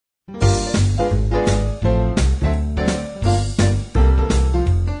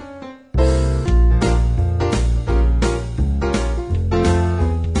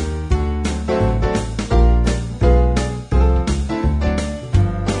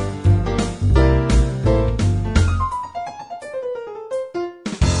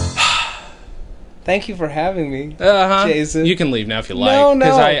Thank you for having me, Uh-huh. Jason. You can leave now if you like. No,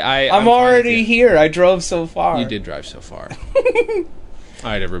 'cause I'm already here. I drove so far. You did drive so far. All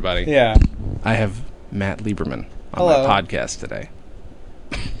right, everybody. Yeah. I have Matt Lieberman on Hello. my podcast today.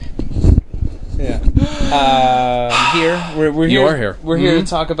 Yeah. Here. We're here. You are here. We're here to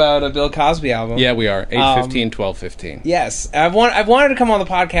talk about a Bill Cosby album. Yeah, we are. 8:15, 12:15. Yes. I've wanted to come on the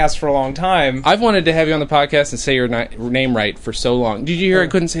podcast for a long time. I've wanted to have you on the podcast and say your name right for so long. Did you hear I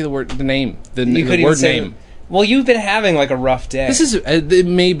couldn't say the name? The word name. Well, you've been having like a rough day. This is, it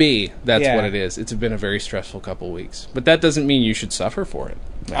may be that's Yeah. what it is. It's been a very stressful couple weeks. But that doesn't mean you should suffer for it.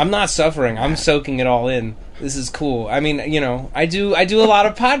 I'm not suffering. I'm soaking it all in. This is cool. I mean, I do a lot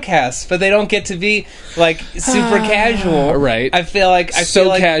of podcasts, but they don't get to be like super casual. Right. I feel like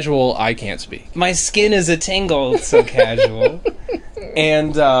casual I can't speak. my skin is a tingle. It's so casual.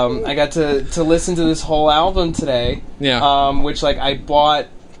 And I got to listen to this whole album today. Yeah. Which like I bought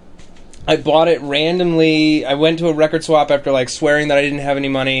it randomly. I went to a record swap after like swearing that I didn't have any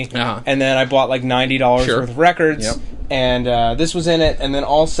money, and then I bought like $90 worth of records. Yep. And this was in it, and then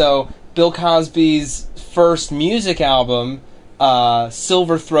also Bill Cosby's first music album,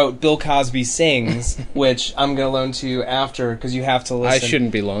 Silver Throat Bill Cosby Sings, which I'm going to loan to you after because you have to listen. I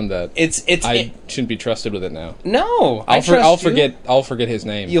shouldn't be loaned that. I shouldn't be trusted with it now. No, I'll forget his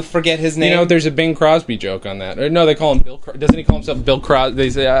name. You'll forget his name. You know, there's a Bing Crosby joke on that. Or, no, they call him Bill. Doesn't he call himself Bill Crosby? They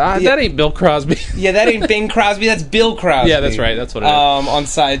say that ain't Bill Crosby. Yeah, that ain't Bing Crosby. That's Bill Crosby. Yeah, that's right. That's what it is. On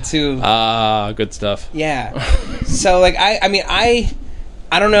side 2. Good stuff. Yeah. So like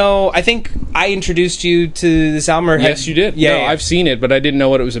I don't know. I think I introduced you to this album. Yes, you did. Yeah, no, I've seen it, but I didn't know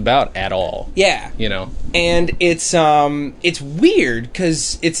what it was about at all. Yeah. You know. And it's weird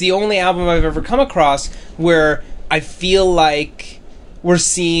because it's the only album I've ever come across where I feel like we're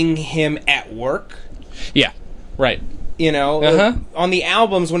seeing him at work. Yeah. Right. You know, Uh-huh. On the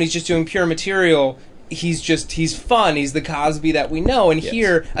albums when he's just doing pure material, he's fun. He's the Cosby that we know. And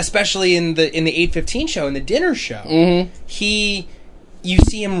here, especially in the 8:15 show, in the dinner show, you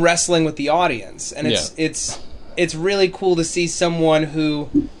see him wrestling with the audience, and it's really cool to see someone who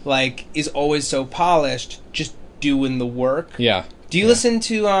like is always so polished, just doing the work. Yeah. Do you listen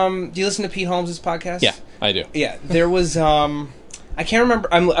to Pete Holmes' podcast? Yeah, I do. Yeah, there was I can't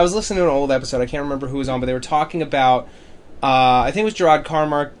remember. I was listening to an old episode. I can't remember who was on, but they were talking about I think it was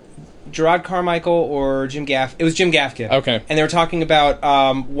Gerard Carmichael or Jim Gaff. It was Jim Gaffigan. Okay. And they were talking about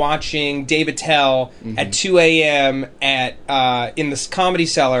watching Dave Attell at 2 a.m. in this Comedy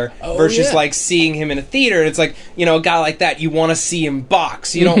Cellar versus like seeing him in a theater. And it's like, a guy like that, you want to see him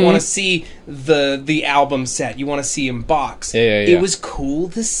box. You don't want to see the album set. You want to see him box. Yeah. It was cool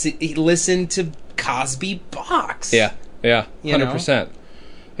to listen to Cosby box. Yeah. 100%.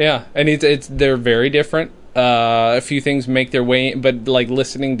 Yeah, and they're very different. A few things make their way, but like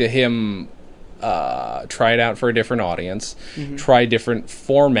listening to him try it out for a different audience, try different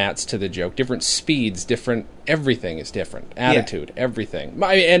formats to the joke, different speeds, different everything is different. Attitude, everything.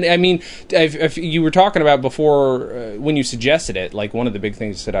 I mean, if you were talking about before when you suggested it, like one of the big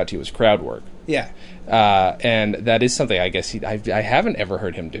things that stood out to you was crowd work. Yeah. And that is something I guess I haven't ever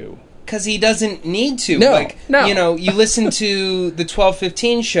heard him do. Because he doesn't need to. No. You listen to the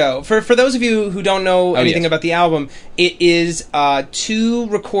 12:15 show. For those of you who don't know anything about the album, it is 2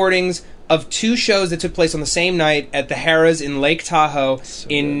 recordings of 2 shows that took place on the same night at the Harrah's in Lake Tahoe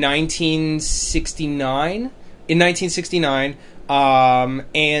in 1969. And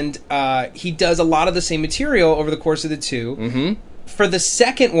he does a lot of the same material over the course of the 2. Mm-hmm. For the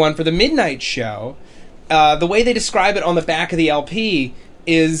second one, for the midnight show, the way they describe it on the back of the LP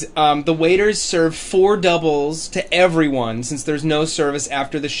is the waiters serve 4 doubles to everyone since there's no service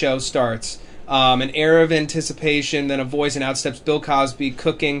after the show starts. An air of anticipation, then a voice, and out steps Bill Cosby,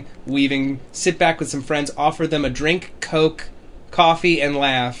 cooking, weaving, sit back with some friends, offer them a drink, Coke, coffee, and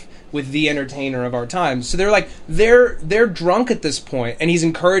laugh with the entertainer of our time. So they're drunk at this point, and he's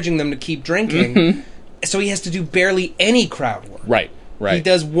encouraging them to keep drinking. So he has to do barely any crowd work. Right. He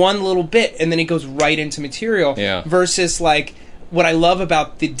does one little bit, and then he goes right into material. Yeah. Versus like what I love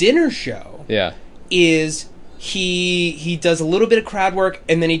about the dinner show is he does a little bit of crowd work,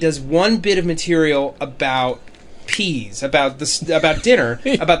 and then he does one bit of material about peas, about dinner,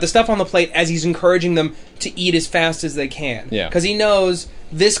 about the stuff on the plate, as he's encouraging them to eat as fast as they can. Yeah. Because he knows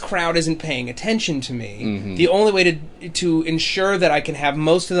this crowd isn't paying attention to me. Mm-hmm. The only way to ensure that I can have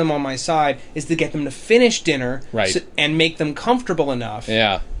most of them on my side is to get them to finish dinner, right, and make them comfortable enough,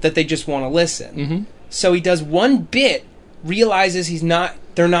 yeah, that they just want to listen. Mm-hmm. So he does one bit, realizes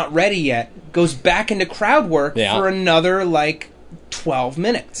they're not ready yet, goes back into crowd work, yeah, for another 12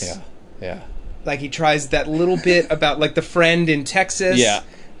 minutes. Yeah. Yeah. Like, he tries that little bit about, the friend in Texas. Yeah.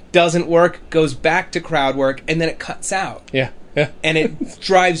 Doesn't work, goes back to crowd work, and then it cuts out. Yeah. Yeah. And it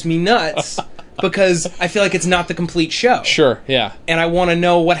drives me nuts because I feel like it's not the complete show. Sure, yeah. And I want to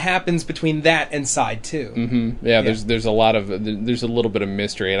know what happens between that and side 2. Mm-hmm. Yeah, there's a little bit of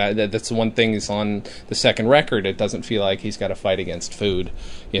mystery, and that's the one thing is on the second record. It doesn't feel like he's got to fight against food.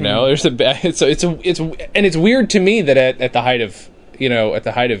 You know, it's weird to me that at the height of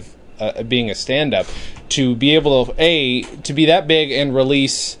being a stand-up, to be able to be that big and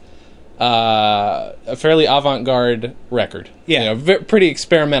release a fairly avant-garde record. Yeah. Pretty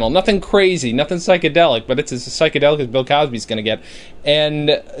experimental. Nothing crazy, nothing psychedelic, but it's as psychedelic as Bill Cosby's going to get.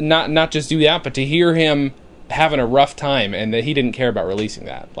 And not just do that, but to hear him having a rough time and that he didn't care about releasing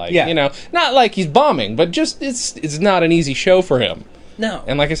that. Not like he's bombing, but just it's not an easy show for him. No.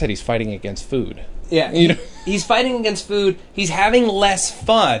 And like I said, he's fighting against food. Yeah. He's fighting against food. He's having less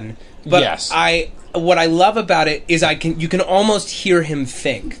fun. But yes. What I love about it is you can almost hear him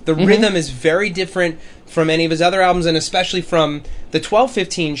think. The rhythm is very different from any of his other albums, and especially from the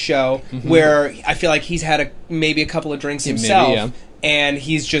 12-15 show, where I feel like he's had maybe a couple of drinks himself, maybe, yeah, and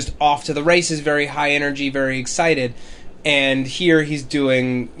he's just off to the races, very high energy, very excited. And here he's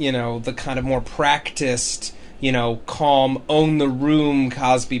doing, the kind of more practiced, calm, own the room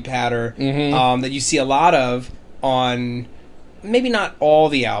Cosby patter that you see a lot of on... maybe not all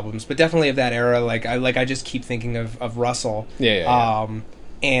the albums, but definitely of that era. I just keep thinking of Russell. Yeah.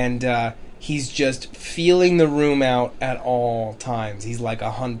 And he's just feeling the room out at all times. He's like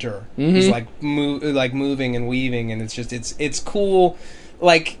a hunter. He's moving and weaving, and it's cool.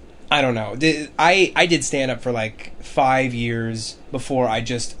 I don't know. I did stand up for 5 years before I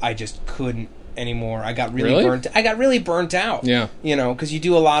just couldn't anymore. I got really burnt out. Yeah. Because you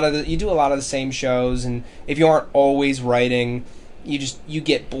do a lot of the same shows, and if you aren't always writing, you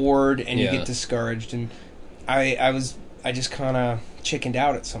get bored and you get discouraged. And I just kind of chickened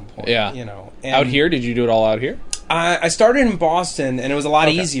out at some point. Yeah. And out here, did you do it all out here? I started in Boston, and it was a lot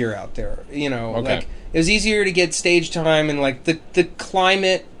easier out there. It was easier to get stage time, and the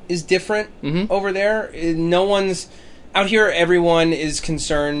climate is different over there. No one's out here. Everyone is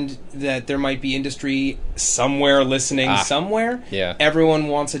concerned that there might be industry somewhere listening somewhere. Yeah. Everyone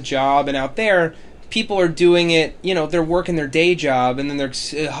wants a job, and out there, people are doing it. They're working their day job, and then they're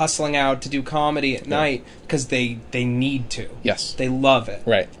hustling out to do comedy at night because they need to. Yes. They love it.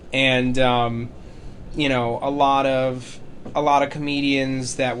 Right. And a lot of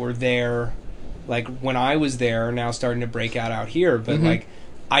comedians that were there, when I was there, are now starting to break out here. But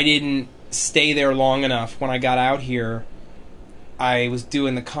I didn't stay there long enough. When I got out here, I was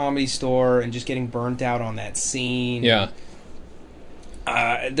doing the Comedy Store and just getting burnt out on that scene. Yeah.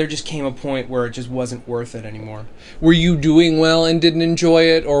 There just came a point where it just wasn't worth it anymore. Were you doing well and didn't enjoy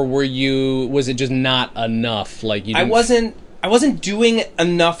it, or was it just not enough? I wasn't doing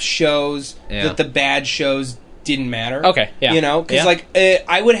enough shows that the bad shows didn't matter. Okay, yeah. Because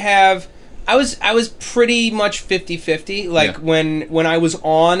I was pretty much 50-50. When I was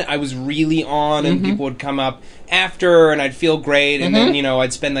on, I was really on, and people would come up after, and I'd feel great, and then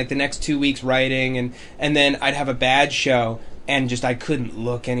I'd spend the next 2 weeks writing, and then I'd have a bad show, and just I couldn't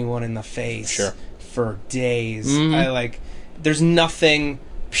look anyone in the face for days. There's nothing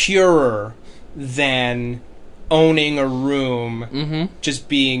purer than owning a room, just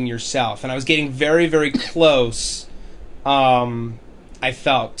being yourself, and I was getting very, very close. I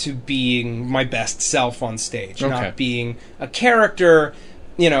felt, to being my best self on stage, not being a character.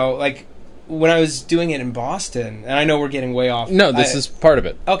 When I was doing it in Boston, and I know we're getting way off. No, this is part of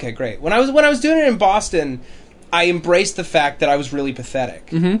it. Okay, great. When I was doing it in Boston, I embraced the fact that I was really pathetic.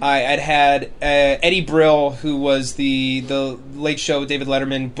 I'd had Eddie Brill, who was the Late Show with David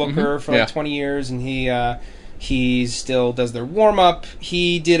Letterman booker for 20 years, and he still does their warm up.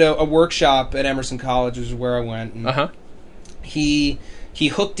 He did a workshop at Emerson College, which is where I went. And he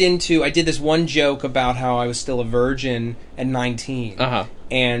hooked into... I did this one joke about how I was still a virgin at 19.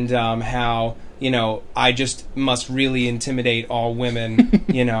 And how, I just must really intimidate all women,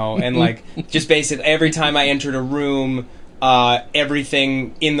 and just basically every time I entered a room,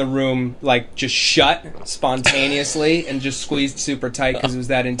 everything in the room like just shut spontaneously and just squeezed super tight because it was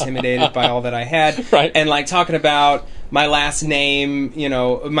that intimidated by all that I had. Right. And like talking about my last name,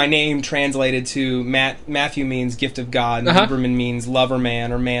 my name translated to Matthew means gift of God, and Lieberman means lover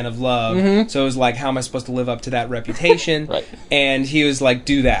man or man of love. Mm-hmm. So it was like, how am I supposed to live up to that reputation? Right. And he was like,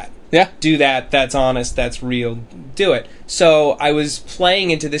 do that. Yeah. Do that. That's honest. That's real. Do it. So I was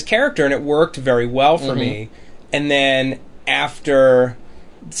playing into this character, and it worked very well for me. And then after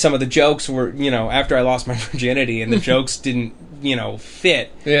some of the jokes were, after I lost my virginity and the jokes didn't,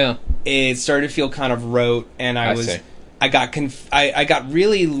 fit, it started to feel kind of rote, and I got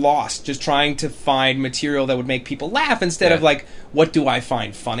really lost just trying to find material that would make people laugh instead of like, what do I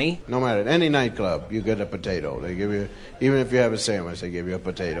find funny? No matter, any nightclub, you get a potato. They give you, even if you have a sandwich, they give you a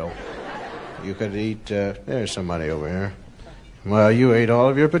potato. You could eat, there's somebody over here. Well, you ate all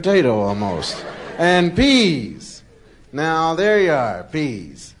of your potato almost. And peas. Now, there you are,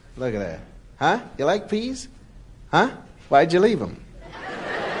 peas. Look at that. Huh? You like peas? Huh? Why'd you leave them?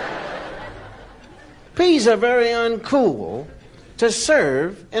 Peas are very uncool to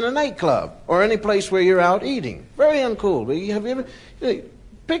serve in a nightclub or any place where you're out eating. Very uncool. Have you ever...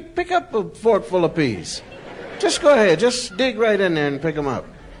 Pick up a fork full of peas. Just go ahead. Just dig right in there and pick them up.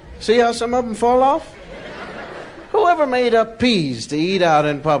 See how some of them fall off? Whoever made up peas to eat out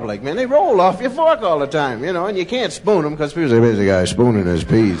in public, man, they roll off your fork all the time, and you can't spoon them because there's a busy guy spooning his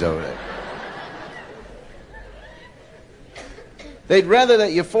peas over there. They'd rather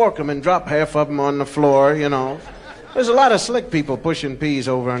that you fork them and drop half of them on the floor, There's a lot of slick people pushing peas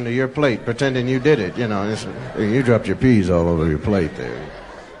over onto your plate, pretending you did it, You dropped your peas all over your plate there.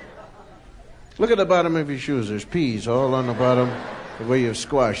 Look at the bottom of your shoes. There's peas all on the bottom, the way you've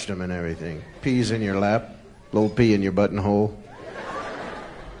squashed them and everything. Peas in your lap, little pea in your buttonhole.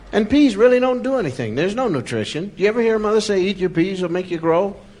 And peas really don't do anything. There's no nutrition. Do you ever hear a mother say, eat your peas, it'll make you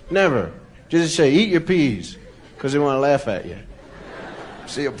grow? Never. Just say, eat your peas, because they want to laugh at you.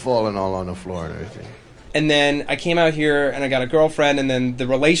 See them falling all on the floor and everything. And then I came out here and I got a girlfriend, and then the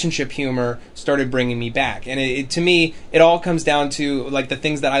relationship humor started bringing me back. And to me, it all comes down to, like, the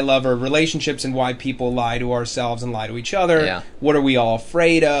things that I love are relationships and why people lie to ourselves and lie to each other. Yeah. What are we all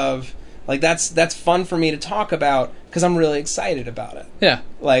afraid of? Like, that's fun for me to talk about because I'm really excited about it. Yeah.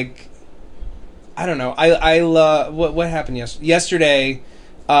 Like, I don't know. I love... What happened yesterday?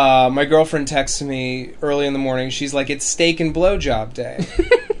 My girlfriend texted me early in the morning. She's like, it's steak and blowjob day.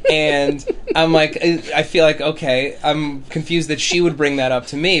 And I'm like, I feel like, okay, I'm confused that she would bring that up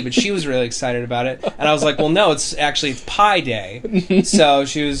to me, but she was really excited about it. And I was like, well, no, it's pie day. So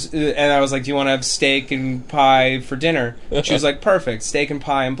she was, and I was like, do you want to have steak and pie for dinner? She was like, perfect, steak and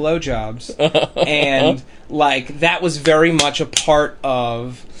pie and blowjobs. And like, that was very much a part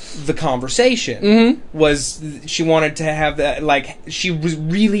of the conversation. Was she wanted to have that, like, she was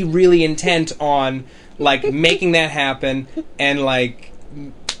really, really intent on like making that happen, and like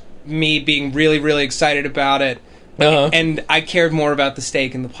me being really, really excited about it. And I cared more about the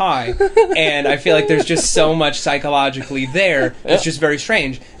steak and the pie. And I feel like there's just so much psychologically there. It's just very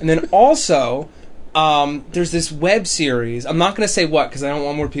strange. And then also, there's this web series. I'm not going to say what because I don't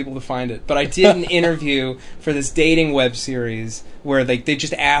want more people to find it. But I did an interview for this dating web series where they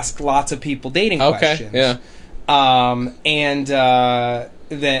just ask lots of people dating questions. Yeah.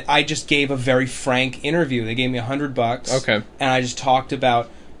 That I just gave a very frank interview. They gave me $100. Okay. And I just talked about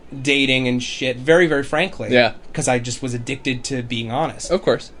dating and shit very, very frankly. Yeah. Because I just was addicted to being honest. Of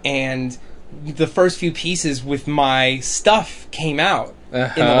course. And the first few pieces with my stuff came out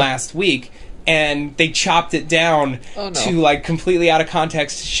in the last week, and they chopped it down to like completely out of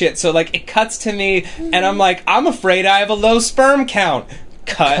context shit. So like it cuts to me, and I'm like, I'm afraid I have a low sperm count.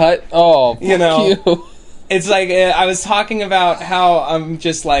 Cut. Oh, fuck you. It's like I was talking about how I'm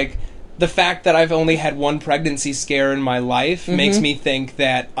just like, the fact that I've only had one pregnancy scare in my life makes me think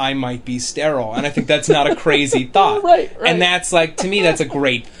that I might be sterile, and I think that's not a crazy thought. Right. And that's like, to me, that's a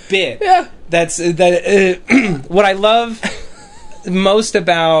great bit. Yeah. That's what I love most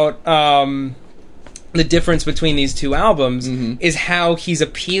about the difference between these two albums is how he's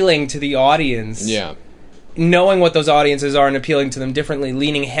appealing to the audience. Yeah. Knowing what those audiences are and appealing to them differently,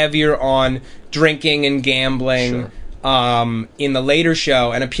 leaning heavier on drinking and gambling. Sure. In the later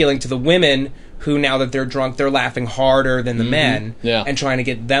show, and appealing to the women who, now that they're drunk, they're laughing harder than the men, and trying to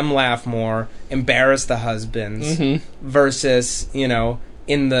get them laugh more, embarrass the husbands, versus,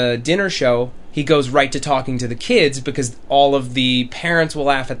 in the dinner show, he goes right to talking to the kids because all of the parents will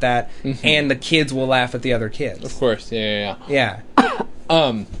laugh at that, and the kids will laugh at the other kids. Of course, yeah.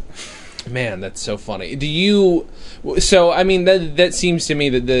 Man, that's so funny. Do you? So, I mean, that seems to me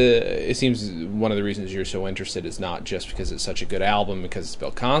that it seems one of the reasons you're so interested is not just because it's such a good album because it's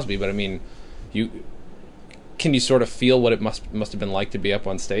Bill Cosby, but I mean, can you sort of feel what it must have been like to be up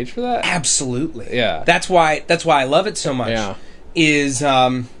on stage for that? Absolutely. Yeah. That's why I love it so much. Yeah. Is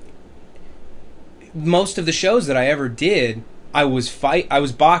most of the shows that I ever did, I was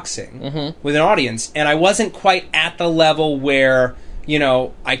boxing with an audience, and I wasn't quite at the level where, you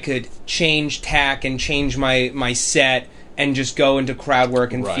know, I could change tack and change my set and just go into crowd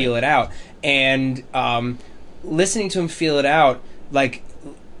work and feel it out. And listening to him feel it out, like,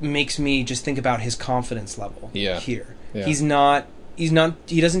 makes me just think about his confidence level here. Yeah. He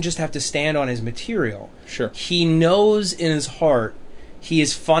doesn't just have to stand on his material. Sure. He knows in his heart he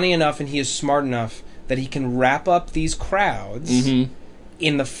is funny enough and he is smart enough that he can wrap up these crowds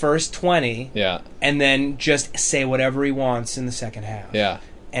in the first 20 and then just say whatever he wants in the second half. Yeah.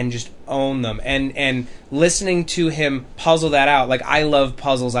 And just own them. And listening to him puzzle that out, like, I love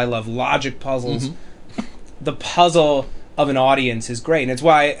puzzles, I love logic puzzles. The puzzle of an audience is great. And it's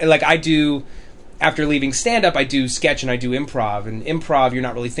why, like, I do, after leaving stand-up, I do sketch and I do improv. And improv, you're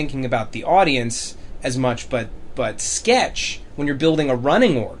not really thinking about the audience as much, but sketch, when you're building a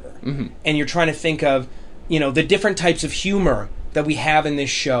running order, and you're trying to think of, you know, the different types of humor that we have in this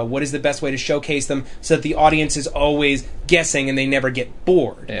show, what is the best way to showcase them so that the audience is always guessing and they never get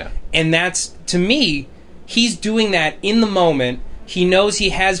bored. Yeah. And that's, to me, he's doing that in the moment. He knows he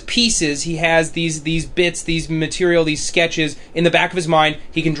has pieces, he has these bits, these material, these sketches in the back of his mind.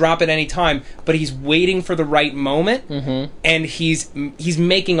 He can drop at any time, but he's waiting for the right moment, and he's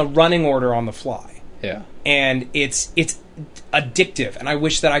making a running order on the fly. Yeah. And it's addictive, and I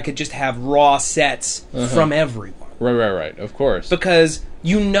wish that I could just have raw sets from everyone. Right. Of course. Because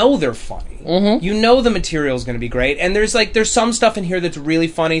you know they're funny. You know the material's going to be great, and there's some stuff in here that's really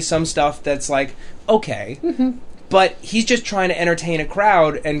funny, some stuff that's like, okay. But he's just trying to entertain a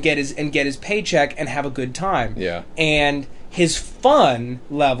crowd and get his paycheck and have a good time. Yeah. And his fun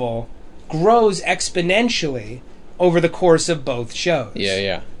level grows exponentially over the course of both shows.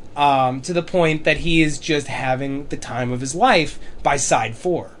 Yeah. To the point that he is just having the time of his life by side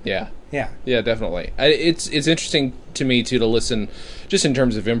 4. Yeah. Yeah, definitely. It's interesting to me too to listen, just in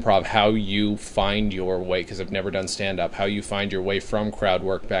terms of improv, how you find your way, because I've never done stand-up, how you find your way from crowd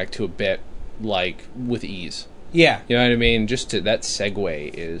work back to a bit, like, with ease. Yeah. You know what I mean? That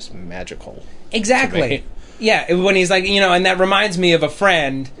segue is magical. Exactly. Yeah, when he's like, you know, and that reminds me of a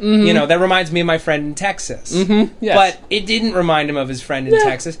friend, you know, that reminds me of my friend in Texas. Yes. But it didn't remind him of his friend in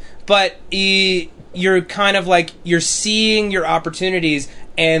Texas. But you're kind of like, you're seeing your opportunities,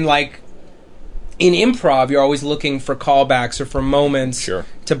 and like, in improv, you're always looking for callbacks or for moments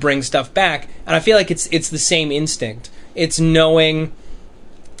to bring stuff back. And I feel like it's the same instinct. It's knowing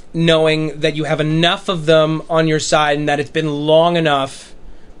that you have enough of them on your side and that it's been long enough,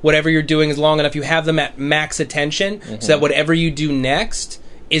 whatever you're doing is long enough, you have them at max attention, so that whatever you do next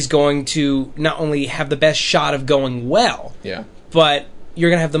is going to not only have the best shot of going well, but you're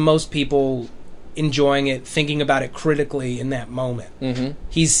going to have the most people enjoying it, thinking about it critically in that moment.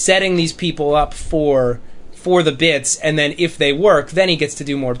 He's setting these people up for the bits, and then if they work, then he gets to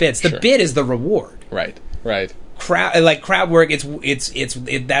do more bits. The bit is the reward. Right. Crowd work,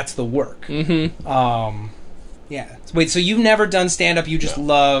 that's the work. Yeah. Wait, so you've never done stand-up, you just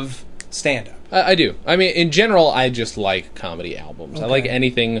love stand-up? I do. I mean, in general, I just like comedy albums. I like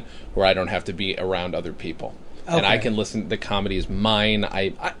anything where I don't have to be around other people. And I can listen, the comedy is mine.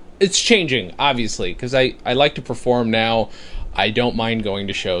 It's changing, obviously, because I like to perform now. I don't mind going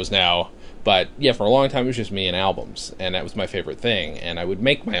to shows now. But, yeah, for a long time, it was just me and albums, and that was my favorite thing, and I would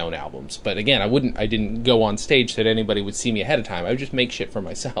make my own albums. But, again, I didn't go on stage so that anybody would see me ahead of time. I would just make shit for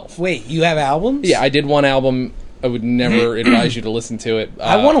myself. Wait, you have albums? Yeah, I did one album. I would never advise you to listen to it.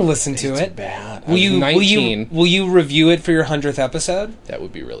 I want to listen to it. It's bad. Will you review it for your 100th episode? That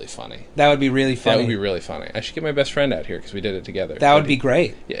would be really funny. That would be really funny. I should get my best friend out here because we did it together. That would be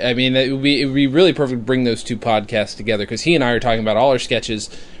great. Yeah, I mean, it would be really perfect to bring those two podcasts together, because he and I are talking about all our sketches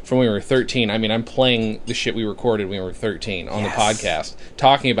from when we were 13. I mean, I'm playing the shit we recorded when we were 13 on the podcast,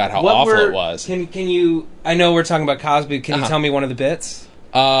 talking about how awful it was. Can you? I know we're talking about Cosby. Can you tell me one of the bits?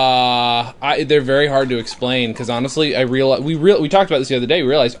 They're very hard to explain, because honestly, we talked about this the other day. We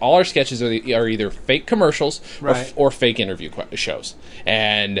realized all our sketches are either fake commercials or fake interview shows.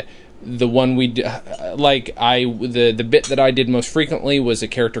 And the one the bit that I did most frequently was a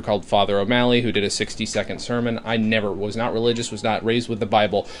character called Father O'Malley, who did a 60-second sermon. I was not religious, was not raised with the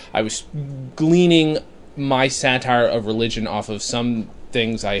Bible. I was gleaning my satire of religion off of some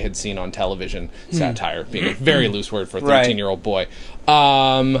things I had seen on television. Satire being a very loose word for a Right. 13-year-old boy.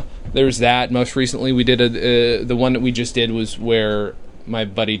 There's that. Most recently, we did the one that we just did was where my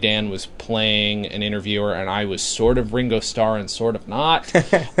buddy Dan was playing an interviewer, and I was sort of Ringo Starr and sort of not.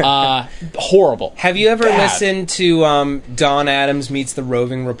 Horrible. Have you ever Bad. listened to Don Adams Meets the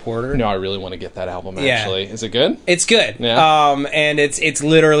Roving Reporter? No, I really want to get that album, Yeah. actually. Is it good? It's good. Yeah. And it's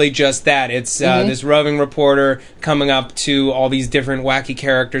literally just that. It's this roving reporter coming up to all these different wacky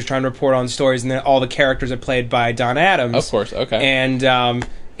characters trying to report on stories, and then all the characters are played by Don Adams. Of course, okay. And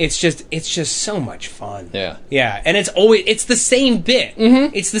it's just so much fun. Yeah. Yeah, and it's the same bit.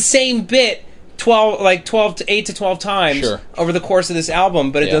 Mm-hmm. It's the same bit 8 to 12 times Sure. over the course of this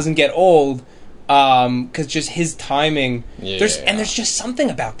album, but it Yeah. doesn't get old. Because just his timing, Yeah. there's just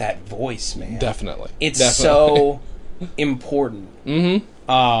something about that voice, man. Definitely. It's Definitely. so important.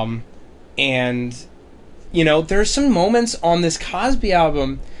 Mm-hmm. And there's some moments on this Cosby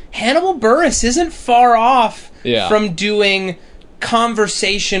album. Hannibal Buress isn't far off from doing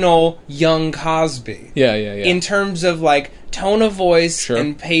conversational young Cosby. Yeah. In terms of like tone of voice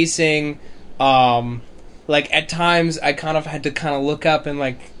and pacing. Like at times I kind of had to look up and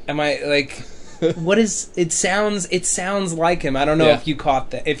like, am I like, what is it? Sounds like him. I don't know if you caught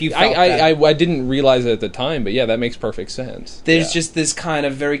that. If you felt that. I didn't realize it at the time, but yeah, that makes perfect sense. There's just this kind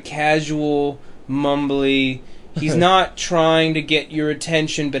of very casual, mumbly. He's not trying to get your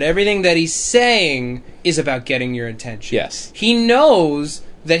attention, but everything that he's saying is about getting your attention. Yes. He knows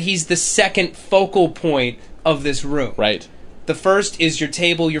that he's the second focal point of this room. Right. The first is your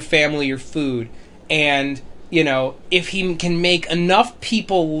table, your family, your food. And, if he can make enough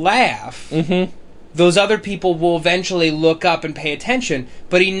people laugh, those other people will eventually look up and pay attention.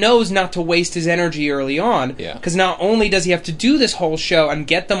 But he knows not to waste his energy early on. Yeah. Because not only does he have to do this whole show and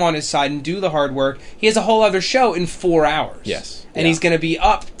get them on his side and do the hard work, he has a whole other show in 4 hours. Yes. And he's going to be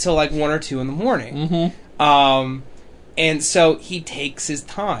up till like 1 or 2 in the morning. And so he takes his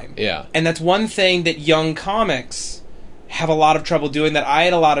time. Yeah. And that's one thing that young comics have a lot of trouble doing, that I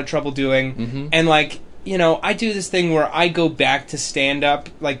had a lot of trouble doing. And like, I do this thing where I go back to stand up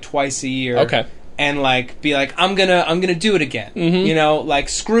like twice a year. Okay. And like be like, I'm gonna do it again. Like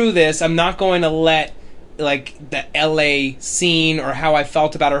screw this. I'm not going to let like the LA scene or how I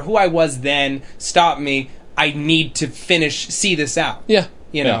felt about it or who I was then stop me. I need to see this out. Yeah.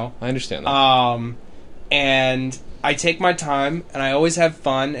 I understand that. And I take my time and I always have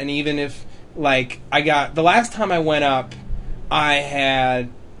fun, and even if like the last time I went up, I had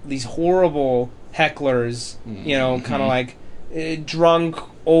these horrible hecklers, kind of like drunk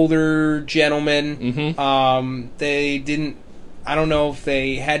older gentlemen. They didn't, I don't know if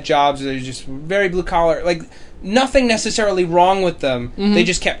they had jobs or they were just very blue collar, like nothing necessarily wrong with them. They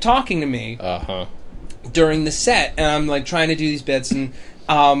just kept talking to me during the set, and I'm like trying to do these bits, and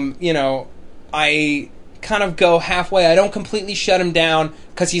I kind of go halfway. I don't completely shut him down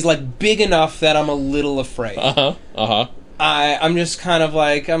because he's like big enough that I'm a little afraid. I'm just kind of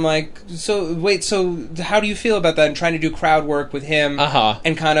like, so how do you feel about that? And trying to do crowd work with him,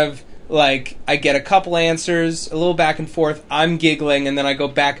 and kind of like I get a couple answers, a little back and forth. I'm giggling, and then I go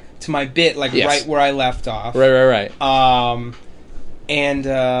back to my bit, like right where I left off. Right. And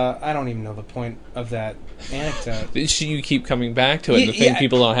I don't even know the point of that anecdote. You keep coming back to it, and the thing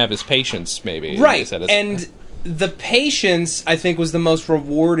people don't have is patience, maybe. Right, and the patience, I think, was the most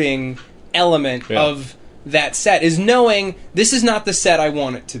rewarding element of that set, is knowing this is not the set I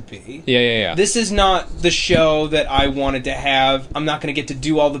want it to be. Yeah. This is not the show that I wanted to have. I'm not going to get to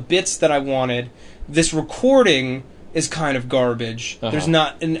do all the bits that I wanted. This recording is kind of garbage. I'm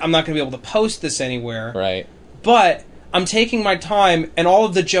not going to be able to post this anywhere. Right. But I'm taking my time, and all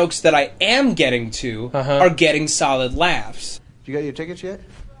of the jokes that I am getting to are getting solid laughs. You got your tickets yet?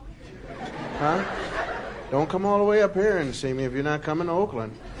 Huh? Don't come all the way up here and see me if you're not coming to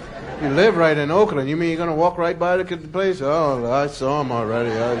Oakland. You live right in Oakland. You mean you're going to walk right by the place? Oh, I saw him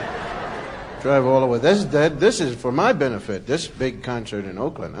already. I drive all the way. This is for my benefit. This big concert in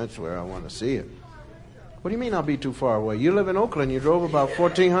Oakland, that's where I want to see it. What do you mean I'll be too far away? You live in Oakland. You drove about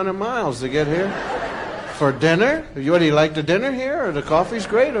 1,400 miles to get here. For dinner? What, do you like the dinner here? Or the coffee's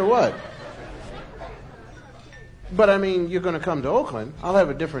great or what? But I mean, you're going to come to Oakland. I'll have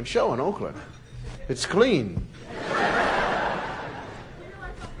a different show in Oakland. It's clean.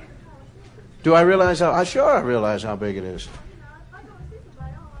 Do I realize how... Sure I realize how big it is.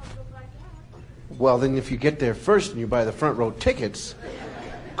 Well, then if you get there first and you buy the front row tickets,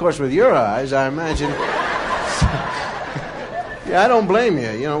 of course with your eyes, I imagine... Yeah, I don't blame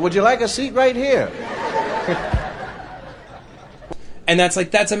you. Would you like a seat right here? And that's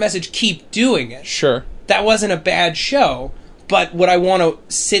a message. Keep doing it. Sure. That wasn't a bad show. But would I want to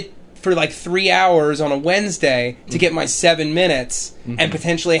sit for like 3 hours on a Wednesday to get my 7 minutes and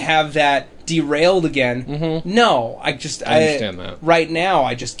potentially have that derailed again? No, I understand that. Right now,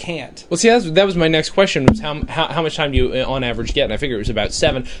 I just can't. Well, see, that was my next question, was how much time do you, on average, get? And I figure it was about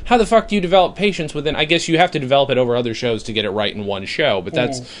 7. How the fuck do you develop patience within... I guess you have to develop it over other shows to get it right in one show, but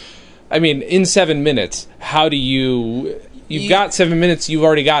that's... I mean, in 7 minutes, how do you... You've got 7 minutes, you've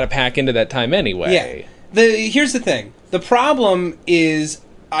already got to pack into that time anyway. Yeah. Here's the thing. The problem is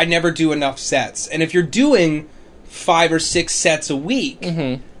I never do enough sets. And if you're doing 5 or 6 sets a week,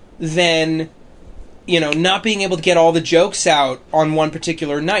 then, not being able to get all the jokes out on one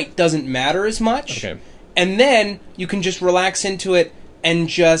particular night doesn't matter as much. Okay. And then you can just relax into it and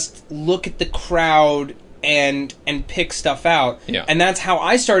just look at the crowd and pick stuff out. Yeah. And that's how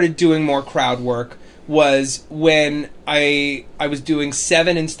I started doing more crowd work, was when I was doing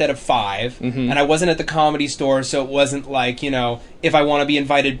 7 instead of 5, and I wasn't at the Comedy Store, so it wasn't like, if I want to be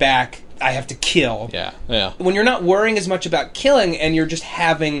invited back, I have to kill. Yeah, yeah. When you're not worrying as much about killing and you're just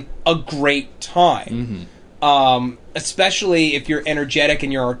having a great time, especially if you're energetic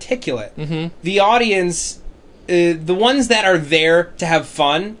and you're articulate, the audience, the ones that are there to have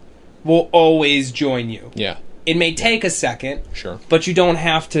fun, will always join you. Yeah. It may take a second, sure, but you don't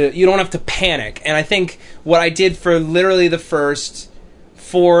have to panic. And I think what I did for literally the first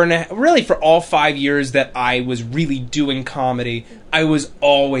 4 really for all 5 years that I was really doing comedy, I was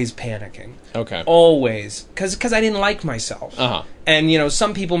always panicking. Okay. Always. Because I didn't like myself. Uh-huh. And,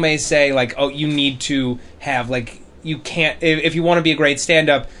 some people may say, like, oh, you need to have, like, you can't, if you want to be a great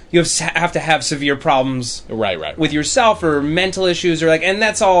stand-up, you have to have severe problems right. with yourself or mental issues, or like, and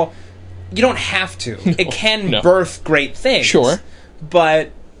that's all. You don't have to. It can birth great things. Sure.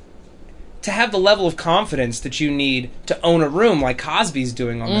 But to have the level of confidence that you need to own a room like Cosby's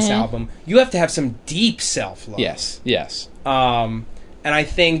doing on this album, you have to have some deep self-love. Yes. And I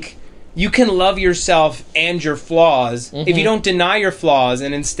think you can love yourself and your flaws if you don't deny your flaws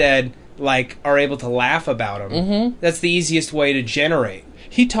and instead, like, are able to laugh about them. That's the easiest way to generate.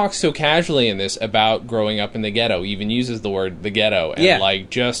 He talks so casually in this about growing up in the ghetto. He even uses the word the ghetto.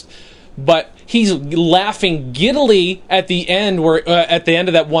 And, but he's laughing giddily at the end, where at the end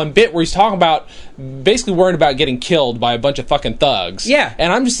of that one bit where he's talking about basically worrying about getting killed by a bunch of fucking thugs. Yeah.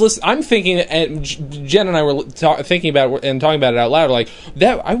 And I'm just listening. I'm thinking, and Jen and I were thinking about it and talking about it out loud. Like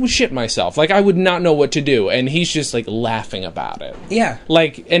that, I would shit myself. Like I would not know what to do. And he's just like laughing about it. Yeah.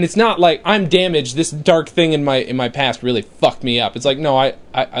 Like, and it's not like I'm damaged. This dark thing in my past really fucked me up. It's like, no, I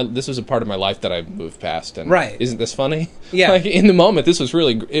this was a part of my life that I moved past. And isn't this funny? Yeah. Like in the moment, this was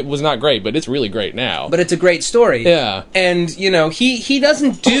it was not great, but it's really great now. But it's a great story. Yeah. And, he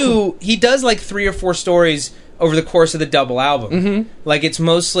does like 3 or 4 stories over the course of the double album. Like it's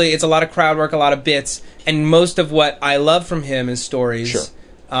a lot of crowd work, a lot of bits, and most of what I love from him is stories. Sure.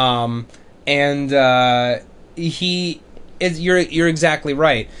 You're exactly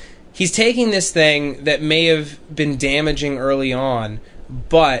right. He's taking this thing that may have been damaging early on,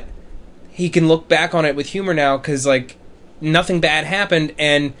 but he can look back on it with humor now because, like, nothing bad happened,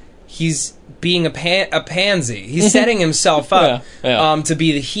 and he's being a pansy. He's setting himself up to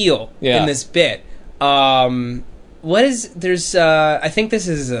be the heel in this bit. I think this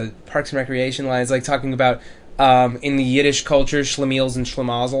is a Parks and Recreation line. It's like talking about in the Yiddish culture, schlemiels and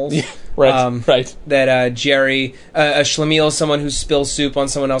schlemazzles. Yeah, right. That Jerry, a schlemiel is someone who spills soup on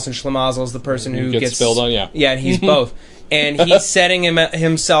someone else, and schlemazel is the person who gets spilled on. Yeah, and he's both. And he's setting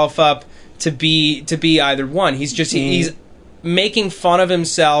himself up to be either one. He's making fun of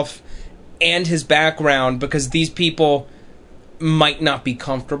himself and his background because these people might not be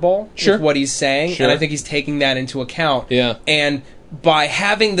comfortable with what he's saying, and I think he's taking that into account. Yeah. And by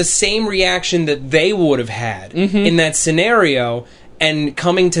having the same reaction that they would have had in that scenario and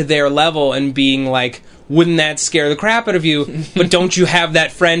coming to their level and being like, wouldn't that scare the crap out of you? But don't you have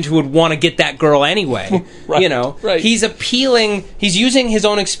that friend who would want to get that girl anyway? Right. He's using his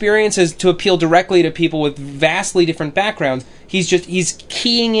own experiences to appeal directly to people with vastly different backgrounds. He's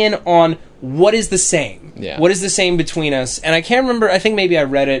keying in on what is the same. Yeah. What is the same between us? And I can't remember, I think maybe I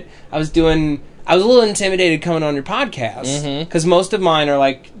read it. I was a little intimidated coming on your podcast because most of mine are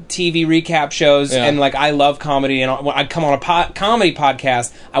like TV recap shows, and like I love comedy, and when I come on a comedy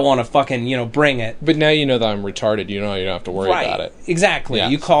podcast, I want to fucking bring it. But now you know that I'm retarded. You don't have to worry about it. Exactly. Yeah.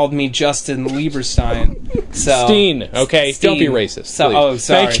 You called me Justin Lieberstein. So Steen. Okay, don't be racist. So,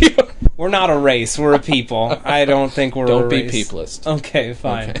 sorry. Thank you. We're not a race. We're a people. I don't think we're a race. Don't be peopleist. Okay,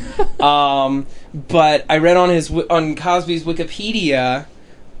 fine. Okay. But I read on Cosby's Wikipedia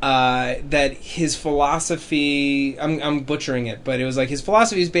that his philosophy, I'm butchering it, but it was like his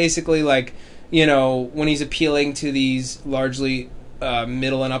philosophy is basically like when he's appealing to these largely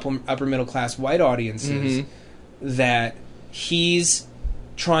middle and upper middle class white audiences, that he's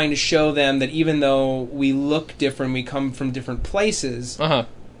trying to show them that even though we look different, we come from different places,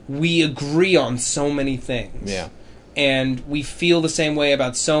 we agree on so many things. Yeah. And we feel the same way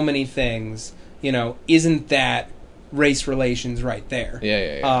about so many things. Isn't that race relations right there?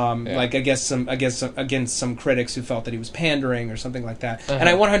 Yeah. Like against some critics who felt that he was pandering or something like that. And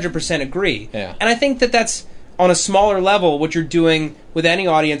I 100% agree. Yeah. And I think that that's on a smaller level what you're doing with any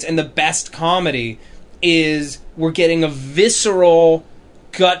audience. And the best comedy is we're getting a visceral,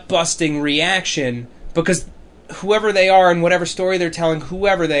 gut-busting reaction because whoever they are and whatever story they're telling,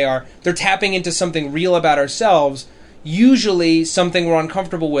 whoever they are, they're tapping into something real about ourselves, usually something we're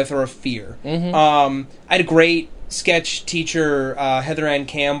uncomfortable with or a fear. I had a great sketch teacher, Heather Ann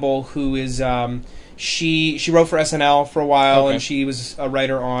Campbell, who is she wrote for SNL for a while, and she was a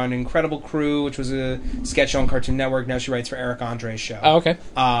writer on Incredible Crew, which was a sketch on Cartoon Network. Now she writes for Eric Andre's show. Oh, okay.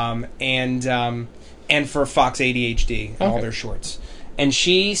 And for Fox ADHD and all their shorts. And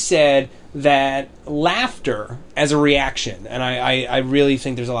she said that laughter as a reaction, and I really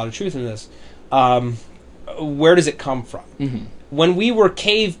think there's a lot of truth in this, where does it come from? When we were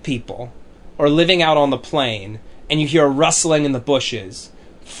cave people or living out on the plain and you hear a rustling in the bushes,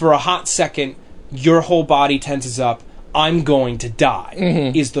 for a hot second your whole body tenses up. I'm going to die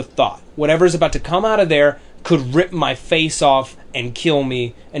is the thought. Whatever's about to come out of there could rip my face off and kill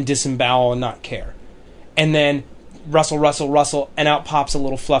me and disembowel and not care. And then rustle, rustle, rustle, and out pops a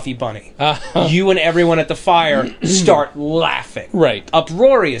little fluffy bunny. You and everyone at the fire start laughing. Right.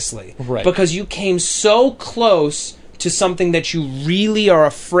 Uproariously. Right. Because you came so close to something that you really are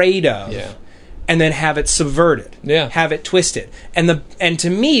afraid of. Yeah. And then have it subverted. Yeah. Have it twisted. And to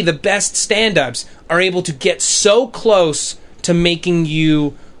me, the best stand-ups are able to get so close to making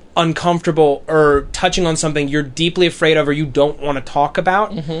you uncomfortable or touching on something you're deeply afraid of or you don't want to talk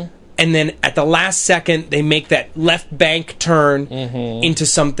about. And then at the last second, they make that left bank turn into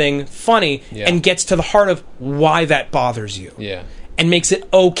something funny and gets to the heart of why that bothers you. Yeah. And makes it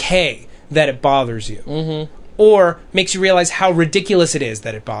okay that it bothers you. Or makes you realize how ridiculous it is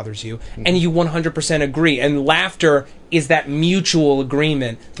that it bothers you. And you 100% agree. And laughter is that mutual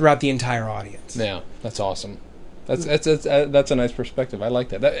agreement throughout the entire audience. Yeah, that's awesome. That's a nice perspective. I like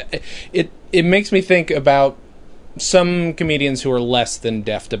that. It makes me think about some comedians who are less than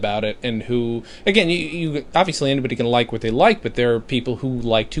deft about it, and who, again, you obviously anybody can like what they like, but there are people who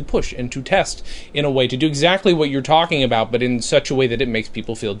like to push and to test in a way to do exactly what you're talking about, but in such a way that it makes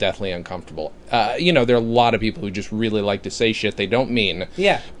people feel deathly uncomfortable. There are a lot of people who just really like to say shit they don't mean.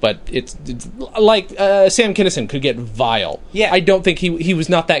 Yeah. But it's like Sam Kinison could get vile. Yeah. I don't think he was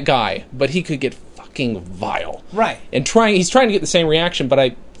not that guy, but he could get fucking vile. Right. And he's trying to get the same reaction,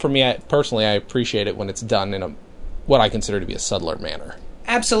 but for me personally, I appreciate it when it's done in what I consider to be a subtler manner.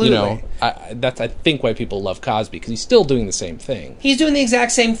 Absolutely. That's I think why people love Cosby, because he's still doing the same thing. He's doing the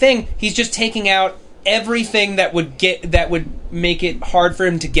exact same thing. He's just taking out everything that would make it hard for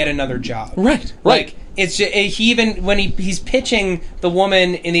him to get another job. Right. Like it's just, he even when he's pitching the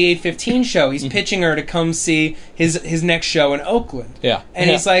woman in the 8:15 show, he's pitching her to come see his next show in Oakland. Yeah. And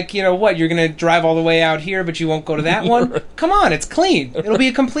he's like, what? You're going to drive all the way out here, but you won't go to that one? Come on, it's clean. It'll be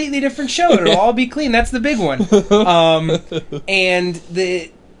a completely different show. It'll all be clean. That's the big one. And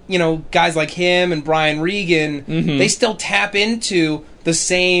the guys like him and Brian Regan, they still tap into the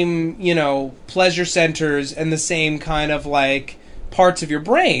same, pleasure centers and the same kind of like parts of your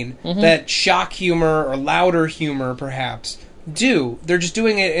brain that shock humor or louder humor perhaps do. They're just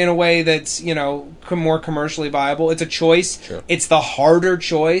doing it in a way that's, more commercially viable. It's a choice. Sure. It's the harder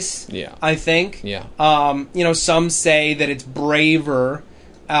choice, I think. Yeah. Some say that it's braver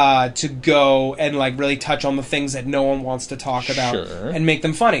to go and like really touch on the things that no one wants to talk about and make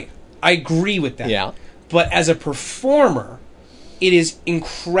them funny. I agree with that. Yeah. But as a performer, it is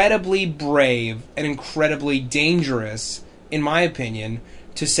incredibly brave and incredibly dangerous, in my opinion,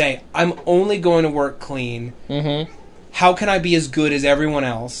 to say, I'm only going to work clean. How can I be as good as everyone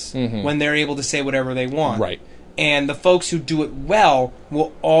else when they're able to say whatever they want? Right. And the folks who do it well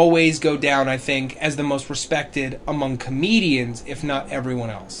will always go down, I think, as the most respected among comedians, if not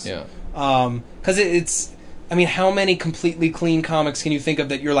everyone else. Yeah. Because it's... I mean, how many completely clean comics can you think of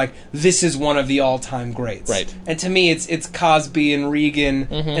that you're like, this is one of the all-time greats? Right. And to me, it's Cosby and Regan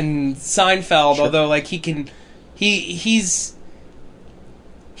and Seinfeld, although like he can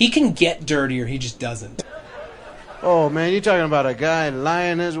get dirtier, he just doesn't. Oh, man, you're talking about a guy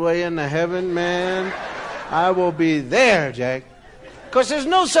lying his way into heaven, man? I will be there, Jack. Because there's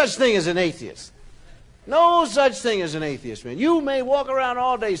no such thing as an atheist. No such thing as an atheist, man. You may walk around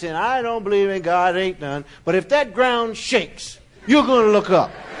all day saying, I don't believe in God, ain't none. But if that ground shakes, you're going to look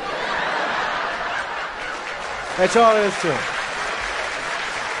up. That's all there is to it.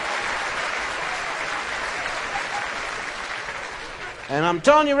 And I'm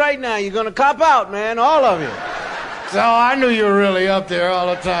telling you right now, you're going to cop out, man, all of you. So I knew you were really up there all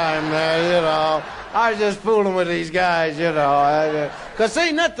the time, man, you know. I was just fooling with these guys, you know. Because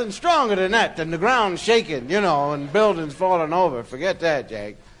ain't nothing stronger than that, than the ground shaking, you know, and buildings falling over. Forget that,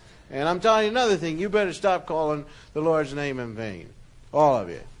 Jack. And I'm telling you another thing. You better stop calling the Lord's name in vain. All of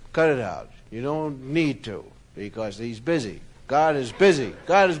you. Cut it out. You don't need to, because he's busy. God is busy.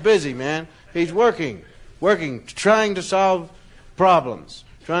 God is busy, man. He's working, trying to solve problems,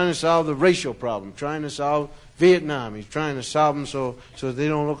 trying to solve the racial problem, trying to solve Vietnam. He's trying to solve them so they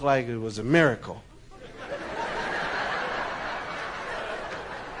don't look like it was a miracle.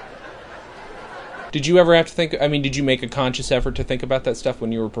 Did you ever have to think, I mean, did you make a conscious effort to think about that stuff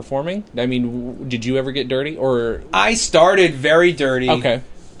when you were performing? I mean, did you ever get dirty, or? I started very dirty. Okay.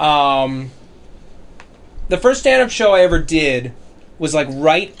 The first stand-up show I ever did was like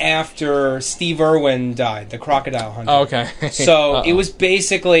right after Steve Irwin died, the crocodile hunter. Oh, okay. So it was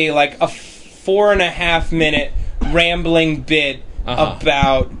basically like a 4.5 minute rambling bit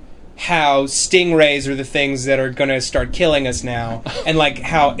about how stingrays are the things that are going to start killing us now, and like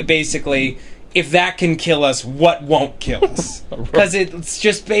how basically, if that can kill us, what won't kill us? Because it's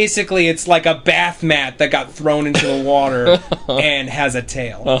just basically, it's like a bath mat that got thrown into the water and has a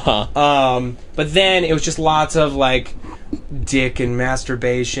tail. But then it was just lots of like dick and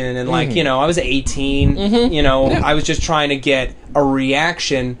masturbation and like, you know, I was 18, you know, I was just trying to get a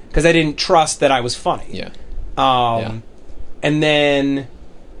reaction because I didn't trust that I was funny. And then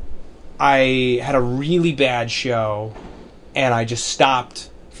I had a really bad show and I just stopped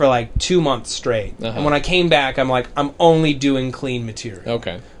for like 2 months straight. And when I came back, I'm like, I'm only doing clean material.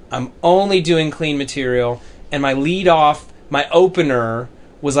 Okay. I'm only doing clean material. And my lead off, my opener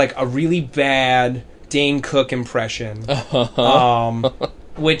was like a really bad Dane Cook impression.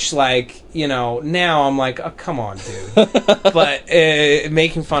 Which, like, you know, now I'm like, oh, come on, dude. But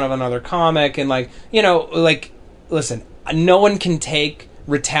making fun of another comic and like, you know, like, listen, no one can take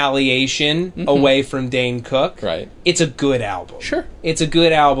Retaliation away from Dane Cook. Right. It's a good album. Sure. It's a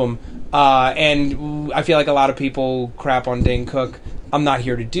good album. And I feel like a lot of people crap on Dane Cook. I'm not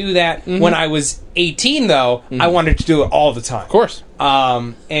here to do that. When I was 18, though, I wanted to do it all the time. Of course.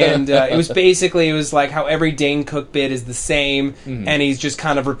 And it was basically, it was like how every Dane Cook bit is the same, and he's just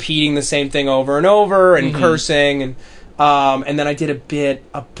kind of repeating the same thing over and over, and cursing. And then I did a bit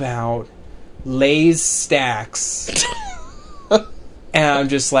about Lay's stacks. And I'm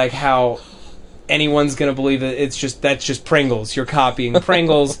just like, how anyone's going to believe that that's just Pringles. You're copying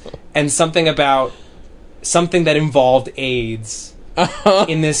Pringles. And something about something that involved AIDS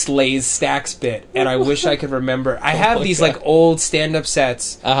in this Lay's stacks bit. And I wish I could remember. I have these like old stand-up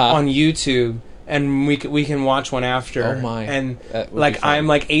sets on YouTube, and we can watch one after. Oh my. And like I'm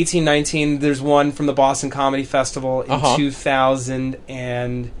like 18, 19. There's one from the Boston Comedy Festival in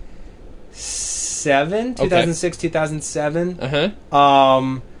 2007, 2006, 2007.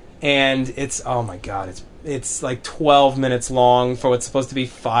 And it's, oh my god, it's like 12 minutes long for what's supposed to be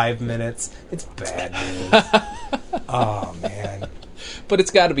 5 minutes. It's bad news. Oh man. But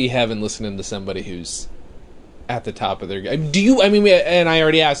it's got to be heaven listening to somebody who's at the top of their game. Do you, I mean, and I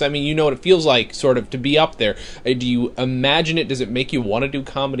already asked, I mean, you know what it feels like sort of to be up there. Do you imagine it? Does it make you want to do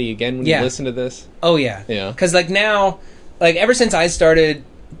comedy again when you listen to this? Oh yeah. Yeah. Because like now, like ever since I started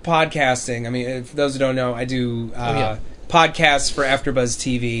podcasting, I mean, for those who don't know, I do podcasts for AfterBuzz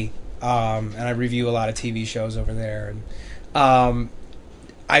TV, and I review a lot of TV shows over there. And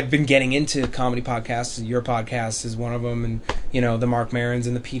I've been getting into comedy podcasts. Your podcast is one of them, and you know the Mark Marons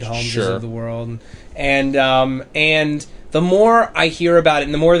and the Pete Holmeses of the world. And the more I hear about it,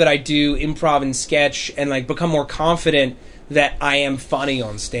 and the more that I do improv and sketch, and like become more confident that I am funny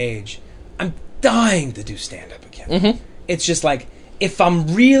on stage, I'm dying to do stand up again. It's just like, if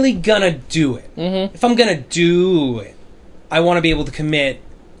I'm really gonna do it, if I'm gonna do it, I want to be able to commit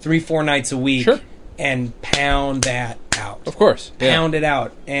 3-4 nights a week and pound that out. Of course. Pound it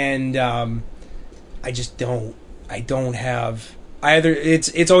out. And I just don't. I don't have either.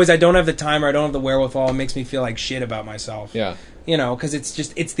 It's always I don't have the time or I don't have the wherewithal. It makes me feel like shit about myself. Yeah. You know, because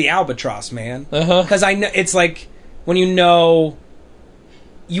it's the albatross, man. Because I know it's like when you know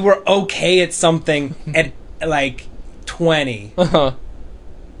you were okay at something at like 20.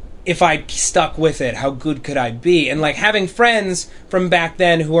 If I stuck with it, how good could I be? And like having friends from back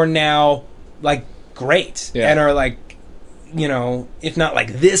then who are now like great and are like you know, if not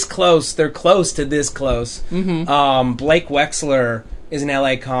like this close, they're close to this close. Mm-hmm. Blake Wexler is an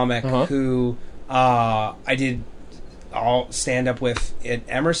LA comic who I did all stand up with at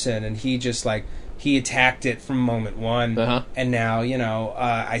Emerson, and he just like he attacked it from moment one, and now, you know,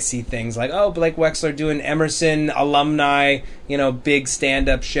 I see things like, oh, Blake Wexler doing Emerson alumni, you know, big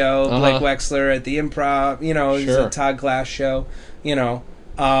stand-up show, Blake Wexler at the Improv, you know, it's a Todd Glass show, you know.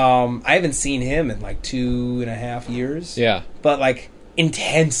 I haven't seen him in like 2.5 years. Yeah. But like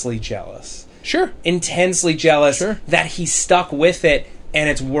intensely jealous. Sure. Intensely jealous that he stuck with it and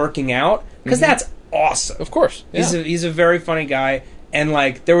it's working out, because that's awesome. Of course. Yeah. He's a very funny guy, and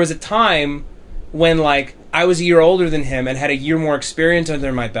like there was a time when like I was a year older than him and had a year more experience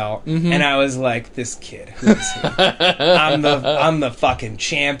under my belt, and I was like, this kid, who is he? I'm the fucking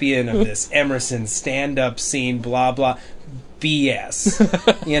champion of this Emerson stand-up scene, blah blah.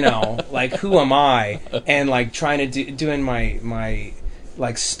 BS, you know, like who am I? And like trying to doing my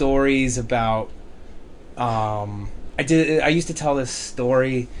like stories about I used to tell this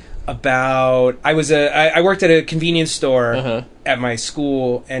story about I worked at a convenience store at my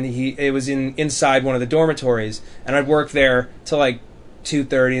school, and it was inside one of the dormitories, and I'd work there till like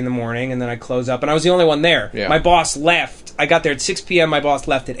 2:30 in the morning, and then I'd close up, and I was the only one there. My boss left. I got there at 6 p.m. My boss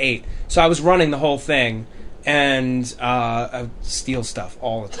left at 8, so I was running the whole thing. And I would steal stuff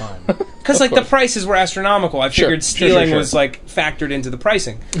all the time because like the prices were astronomical. I figured stealing was like factored into the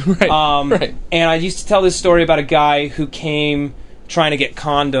pricing. Right. And I used to tell this story about a guy who came trying to get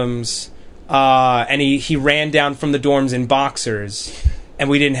condoms, and he ran down from the dorms in boxers, and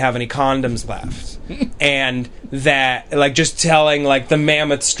we didn't have any condoms left. And that, like, just telling like the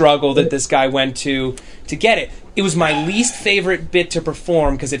mammoth struggle that this guy went to get it. It was my least favorite bit to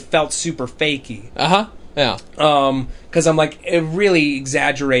perform because it felt super fakey. Yeah. Because I'm like really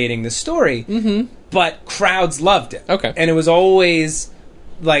exaggerating the story, but crowds loved it. Okay. And it was always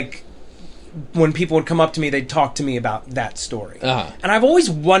like when people would come up to me, they'd talk to me about that story. And I've always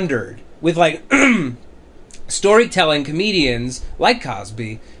wondered with like storytelling comedians like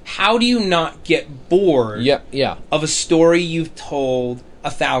Cosby, how do you not get bored of a story you've told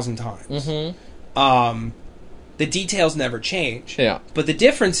 1,000 times? The details never change. Yeah. But the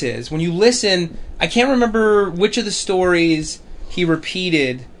difference is, when you listen, I can't remember which of the stories he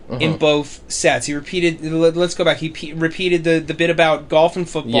repeated in both sets. He repeated, let's go back, he repeated the bit about golf and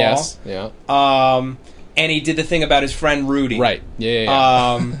football. Yes, yeah. And he did the thing about his friend Rudy. Right,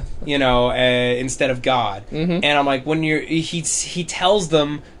 yeah. You know, instead of God. And I'm like, when he tells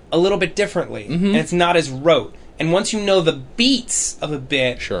them a little bit differently, and it's not as rote. And once you know the beats of a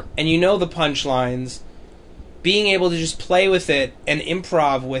bit, and you know the punchlines, being able to just play with it and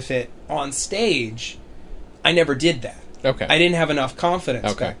improv with it on stage, I never did that. Okay. I didn't have enough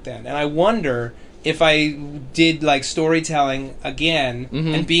confidence back then. And I wonder if I did like storytelling again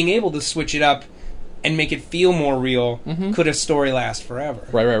and being able to switch it up and make it feel more real, could a story last forever?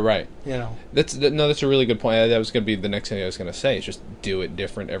 Right. You know, that's a really good point. That was going to be the next thing I was going to say. Is just do it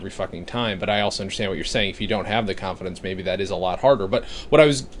different every fucking time. But I also understand what you're saying. If you don't have the confidence, maybe that is a lot harder. But what I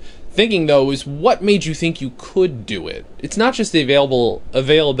was thinking though is, what made you think you could do it? It's not just the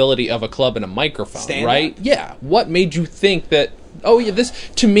availability of a club and a microphone, Stand right? up. Yeah. What made you think that? Oh yeah, this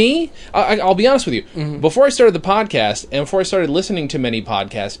to me. I'll be honest with you. Before I started the podcast and before I started listening to many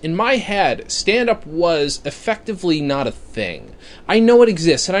podcasts, in my head, stand-up was effectively not a thing. I know it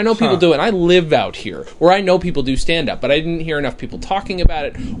exists and I know people do it. And I live out here where I know people do stand-up, but I didn't hear enough people talking about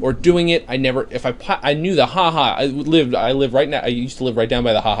it or doing it. I never. I knew the haha. I live right now. I used to live right down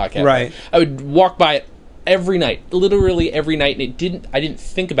by the haha cafe. Right. I would walk by it every night, literally every night, and I didn't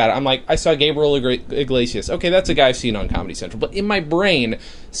think about it. I'm like, I saw Gabriel Iglesias. Okay, that's a guy I've seen on Comedy Central. But in my brain,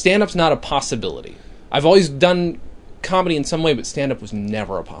 stand-up's not a possibility. I've always done comedy in some way, but stand-up was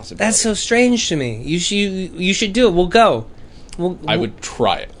never a possibility. that's so strange to me. You should do it. We'll go. I would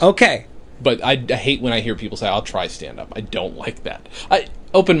try it. Okay. But I hate when I hear people say, I'll try stand-up. I don't like that.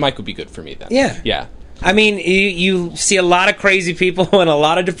 Open mic would be good for me then. Yeah. I mean, you see a lot of crazy people and a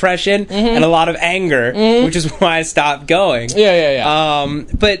lot of depression and a lot of anger, which is why I stopped going. Yeah.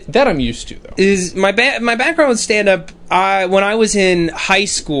 But that I'm used to, though. Is my background with stand-up, when I was in high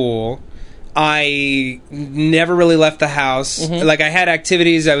school, I never really left the house. Like, I had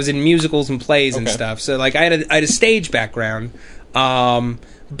activities, I was in musicals and plays and stuff, so like I had a stage background,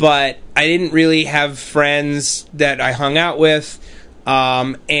 but I didn't really have friends that I hung out with.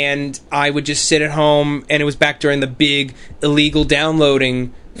 And I would just sit at home, and it was back during the big illegal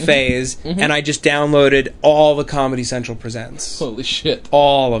downloading phase, and I just downloaded all the Comedy Central presents. Holy shit.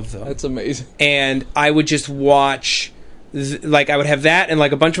 All of them. That's amazing. And I would just watch like I would have that and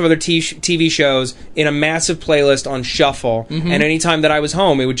like a bunch of other TV shows in a massive playlist on shuffle, and anytime that I was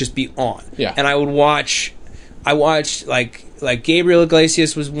home, it would just be on. Yeah. And I watched like Gabriel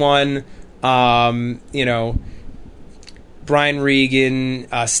Iglesias was one, you know, Brian Regan,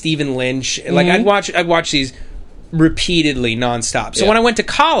 Stephen Lynch. Like I'd watch these repeatedly nonstop. So when I went to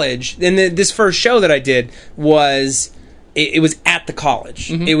college, and this first show that I did was it was at the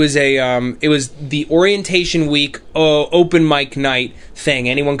college. It was it was the orientation week open mic night thing.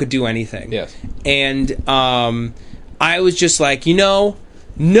 Anyone could do anything. Yes. And I was just like, you know,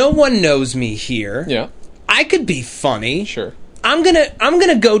 no one knows me here. Yeah. I could be funny. Sure. I'm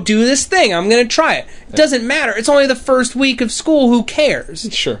gonna go do this thing. I'm gonna try it. It doesn't matter. It's only the first week of school. Who cares?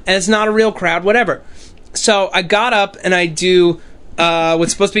 Sure. And it's not a real crowd. Whatever. So I got up and I do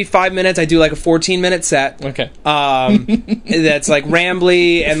what's supposed to be 5 minutes. I do like a 14-minute set. Okay. That's like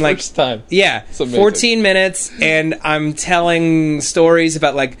rambly and like first time. Yeah, 14 minutes, and I'm telling stories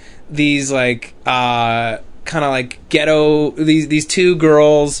about like these like kind of like ghetto these two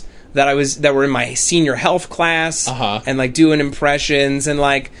girls that were in my senior health class, and like doing impressions and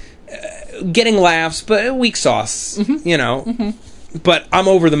like getting laughs, but weak sauce, you know. But I'm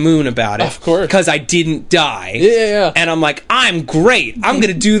over the moon about it, of course, because I didn't die. Yeah. And I'm like, I'm great. I'm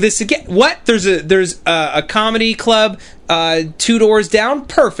gonna do this again. What? There's a comedy club 2 doors down.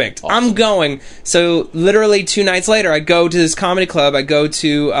 Perfect. Awesome. I'm going. So literally 2 nights later, I go to this comedy club. I go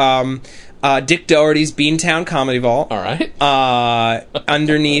to Dick Doherty's Beantown Comedy Vault. All right.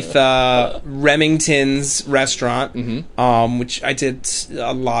 Underneath Remington's restaurant, which I did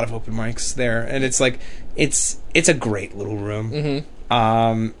a lot of open mics there, and it's like it's a great little room.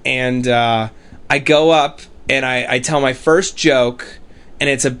 And I go up and I tell my first joke, and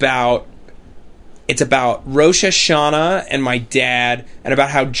it's about Rosh Hashanah and my dad, and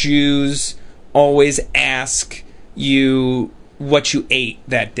about how Jews always ask you what you ate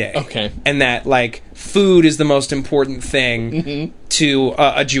that day. Okay. And that, like, food is the most important thing to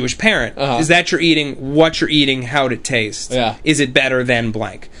a Jewish parent. Is that you're eating, what you're eating, how'd it taste? Yeah. Is it better than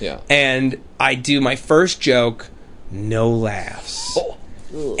blank? Yeah. And I do my first joke, no laughs.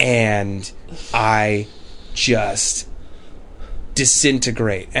 And I just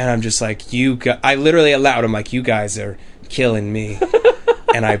disintegrate. And I'm just like, I literally aloud, I'm like, you guys are killing me.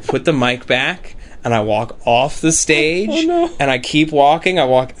 And I put the mic back, and I walk off the stage, and I keep walking. I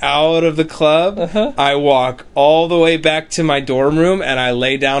walk out of the club. I walk all the way back to my dorm room, and I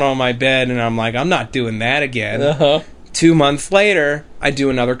lay down on my bed, and I'm like, I'm not doing that again. 2 months later, I do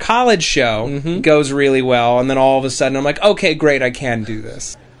another college show. It goes really well, and then all of a sudden, I'm like, okay, great, I can do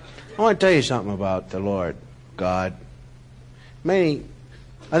this. I want to tell you something about the Lord, God. I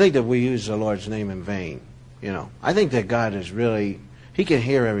think that we use the Lord's name in vain. You know, I think that God is really... He can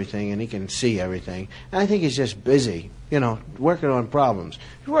hear everything and he can see everything. And I think he's just busy, you know, working on problems.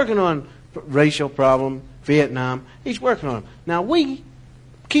 He's working on racial problem, Vietnam. He's working on them. Now, we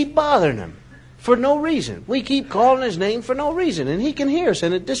keep bothering him for no reason. We keep calling his name for no reason. And he can hear us,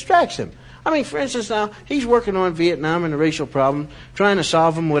 and it distracts him. I mean, for instance, now, he's working on Vietnam and the racial problem, trying to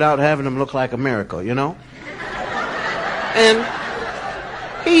solve them without having them look like a miracle, you know? And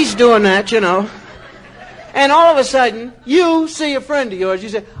he's doing that, you know. And all of a sudden, you see a friend of yours. You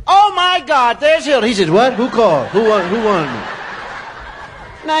say, "Oh my God, there's Hilda." He says, "What? Who called? Who wanted me?"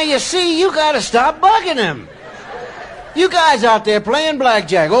 Now you see, you got to stop bugging him. You guys out there playing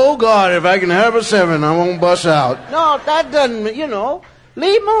blackjack. Oh God, if I can have a 7, I won't bust out. No, that doesn't. You know,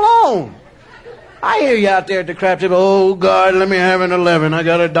 leave him alone. I hear you out there at the crap table. Oh God, let me have an 11. I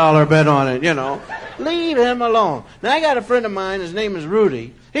got a $1 bet on it. You know, leave him alone. Now I got a friend of mine. His name is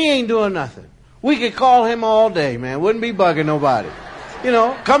Rudy. He ain't doing nothing. We could call him all day, man. Wouldn't be bugging nobody. You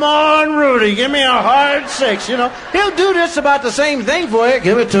know, come on, Rudy, give me a hard 6. You know, he'll do just about the same thing for you.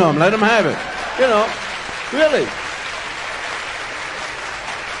 Give it to him. Let him have it. You know, really.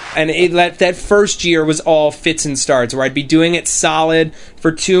 And that first year was all fits and starts, where I'd be doing it solid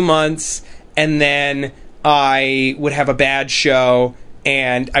for 2 months, and then I would have a bad show,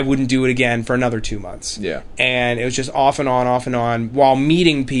 and I wouldn't do it again for another 2 months. Yeah. And it was just off and on, while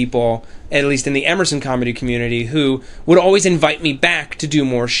meeting people, at least in the Emerson comedy community, who would always invite me back to do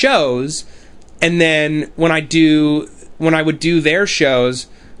more shows. And then when I would do their shows,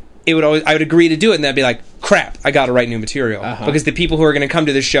 I would agree to do it, and they'd be like, crap, I got to write new material. Because the people who are going to come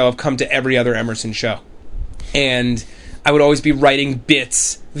to this show have come to every other Emerson show. And I would always be writing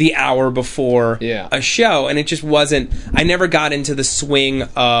bits the hour before a show, and it just wasn't... I never got into the swing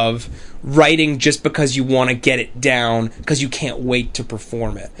of writing just because you want to get it down, because you can't wait to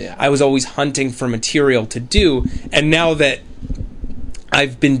perform it. I was always hunting for material to do, and now that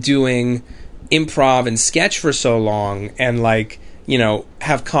I've been doing improv and sketch for so long, and like, you know,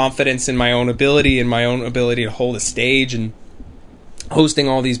 have confidence in my own ability and my own ability to hold a stage and hosting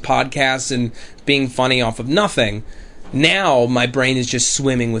all these podcasts and being funny off of nothing. Now my brain is just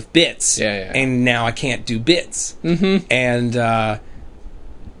swimming with bits, and now I can't do bits. And I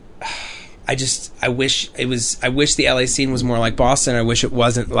wish the LA scene was more like Boston. I wish it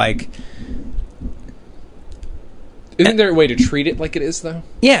wasn't like. Isn't there a way to treat it like it is, though?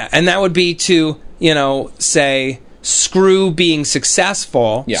 Yeah, and that would be to, you know, say, screw being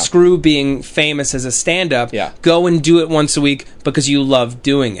successful, screw being famous as a stand-up, go and do it once a week because you love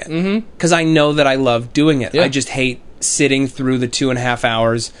doing it. Because I know that I love doing it. I just hate sitting through the 2.5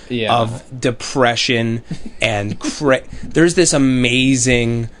 hours of depression and there's this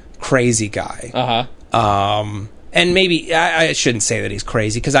amazing crazy guy. And maybe I shouldn't say that he's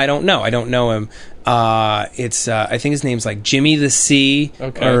crazy because I don't know him. It's I think his name's like Jimmy the C,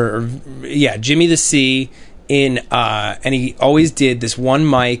 or Jimmy the C. And he always did this one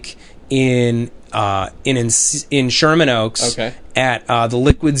mic in Sherman Oaks at the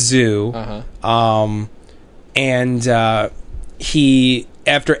Liquid Zoo. And he,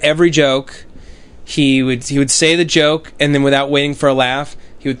 after every joke, he would say the joke, and then without waiting for a laugh,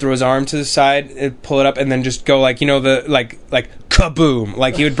 he would throw his arm to the side and pull it up, and then just go like, you know, the like kaboom.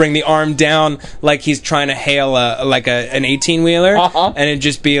 Like he would bring the arm down like he's trying to hail an 18-wheeler, and it'd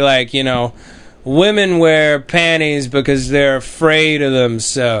just be like, you know, women wear panties because they're afraid of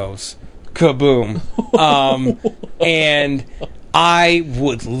themselves. Kaboom. And I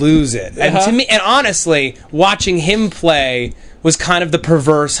would lose it. And to me, and honestly, watching him play was kind of the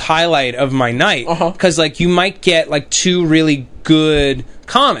perverse highlight of my night. Because like you might get like two really good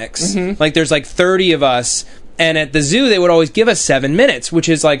comics. Like there's like 30 of us, and at the zoo they would always give us 7 minutes, which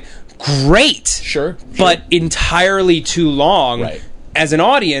is like great. Sure. But entirely too long. Right. As an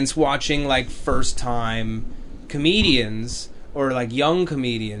audience watching like first time comedians or like young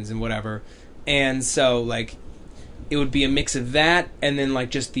comedians and whatever. And so like it would be a mix of that and then like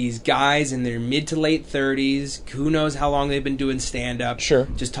just these guys in their mid to late 30s, who knows how long they've been doing stand up,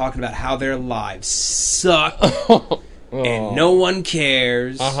 just talking about how their lives suck and no one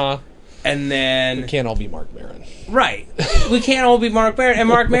cares. And then we can't all be Mark Maron. Right. We can't all be Mark Maron. And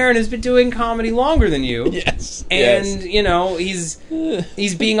Mark Maron has been doing comedy longer than you. And you know, he's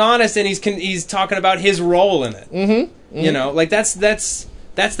being honest, and he's talking about his role in it. You know, like that's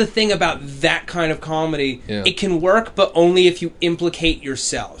the thing about that kind of comedy. It can work, but only if you implicate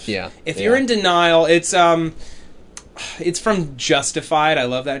yourself. If you're in denial, it's from Justified. I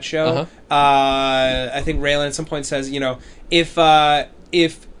love that show. I think Raylan at some point says, you know,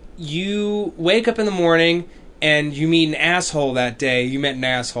 if you wake up in the morning and you meet an asshole that day, you met an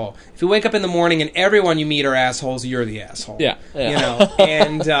asshole. If you wake up in the morning and everyone you meet are assholes, you're the asshole. You know,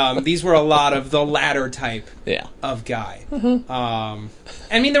 and these were a lot of the latter type of guy.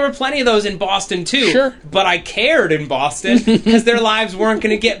 I mean, there were plenty of those in Boston too. But I cared in Boston because their lives weren't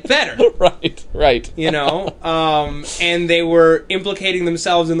going to get better. Right. You know, and they were implicating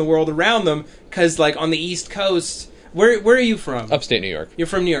themselves in the world around them because, like, on the East Coast. Where are you from? Upstate New York. You're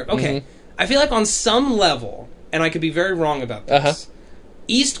from New York. Okay. I feel like on some level, and I could be very wrong about this,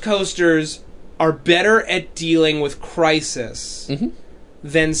 East Coasters are better at dealing with crisis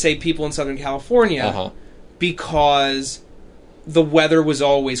than, say, people in Southern California because the weather was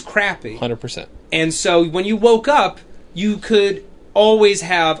always crappy. 100%. And so when you woke up, you could always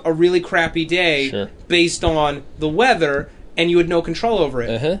have a really crappy day based on the weather, and you had no control over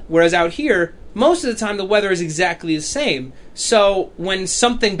it. Whereas out here, most of the time the weather is exactly the same. So when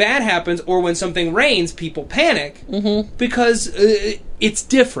something bad happens or when something rains, people panic because it's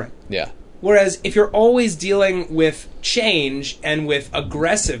different. Whereas if you're always dealing with change and with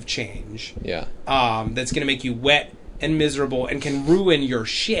aggressive change, that's going to make you wet and miserable and can ruin your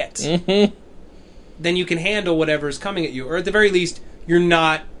shit, then you can handle whatever's coming at you. Or at the very least, you're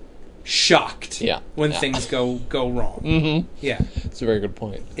not shocked when things go wrong. It's a very good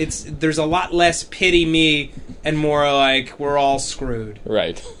point. There's a lot less pity me and more like we're all screwed.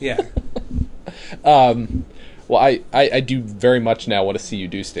 Well, I do very much now want to see you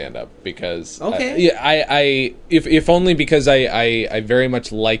do stand up because if only because I very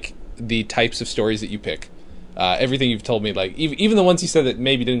much like the types of stories that you pick. Everything you've told me, like even the ones you said that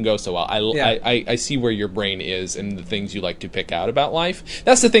maybe didn't go so well, I see where your brain is and the things you like to pick out about life.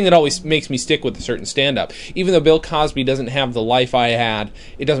 That's the thing that always makes me stick with a certain stand-up. Even though Bill Cosby doesn't have the life I had,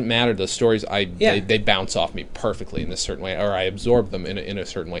 it doesn't matter. The stories they bounce off me perfectly in a certain way, or I absorb them in a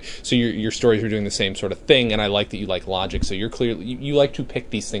certain way. So your stories are doing the same sort of thing, and I like that you like logic. So you're clearly you like to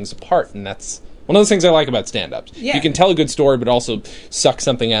pick these things apart, and that's One of those things I like about stand-ups. Yeah. You can tell a good story, but also suck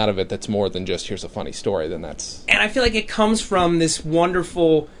something out of it that's more than just, here's a funny story, then that's... And I feel like it comes from this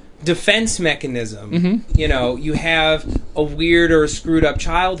wonderful defense mechanism. Mm-hmm. You know, you have a weird or a screwed up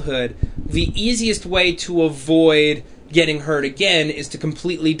childhood. The easiest way to avoid getting hurt again is to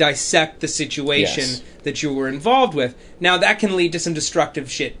completely dissect the situation that you were involved with. Now, that can lead to some destructive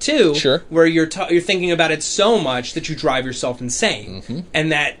shit, too. Sure. Where you're thinking about it so much that you drive yourself insane. Mm-hmm.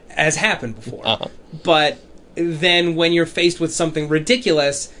 And that has happened before. Uh-huh. But then when you're faced with something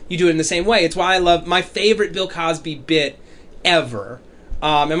ridiculous, you do it in the same way. It's why I love my favorite Bill Cosby bit ever.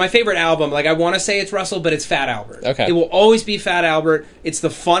 And my favorite album, like I want to say it's Russell, but it's Fat Albert. Okay. It will always be Fat Albert. It's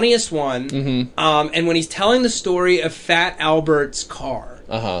the funniest one. Mm-hmm. And when he's telling the story of Fat Albert's car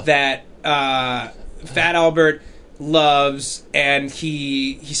that Fat Albert loves, and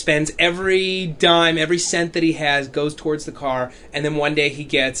he spends every dime, every cent that he has goes towards the car, and then one day he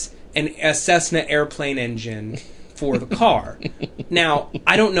gets a Cessna airplane engine for the car. Now,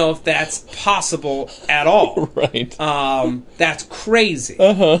 I don't know if that's possible at all. Right. That's crazy.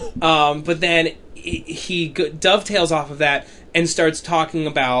 But then he dovetails off of that and starts talking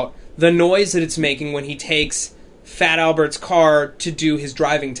about the noise that it's making when he takes Fat Albert's car to do his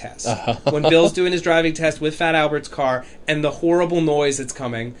driving test. When Bill's doing his driving test with Fat Albert's car, and the horrible noise that's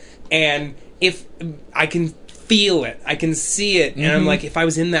coming. And if I can feel it, I can see it, and I'm like, if I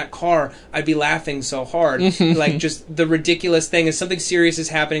was in that car, I'd be laughing so hard. Like, just the ridiculous thing is something serious is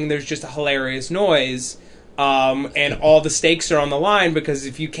happening, there's just a hilarious noise. And all the stakes are on the line, because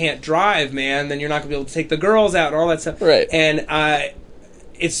if you can't drive, man, then you're not going to be able to take the girls out and all that stuff. Right. And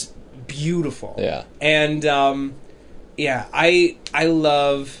it's beautiful. Yeah. And I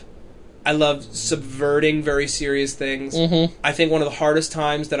love subverting very serious things. I think one of the hardest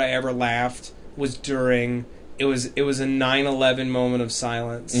times that I ever laughed was during it was a 9/11 moment of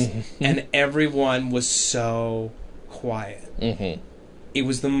silence, and everyone was so quiet. It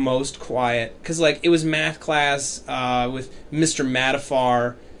was the most quiet, because like it was math class with Mr.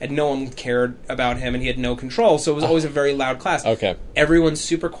 Matafar, and no one cared about him, and he had no control, so it was always a very loud class. Okay. Everyone's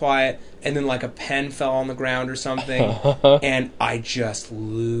super quiet, and then like a pen fell on the ground or something, and I just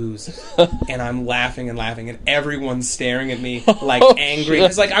lose it. And I'm laughing, and everyone's staring at me like angry,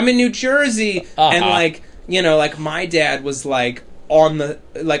 because like I'm in New Jersey, and like, you know, like my dad was like on the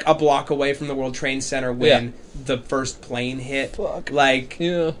a block away from the World Trade Center when the first plane hit. Like,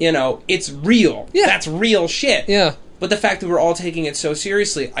 you know, it's real. That's real shit. But the fact that we're all taking it so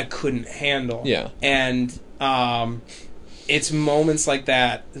seriously, I couldn't handle. And it's moments like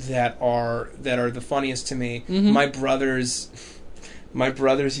that are the funniest to me. My brother's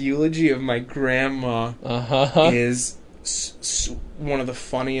eulogy of my grandma is one of the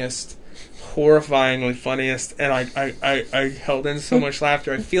funniest, horrifyingly funniest, and I held in so much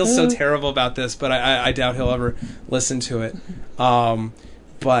laughter. I feel so terrible about this, but I doubt he'll ever listen to it.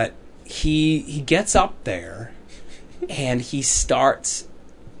 But he gets up there and he starts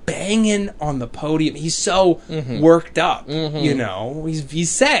banging on the podium. He's so worked up, you know.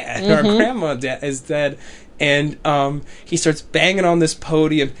 He's sad. Our grandma is dead. And he starts banging on this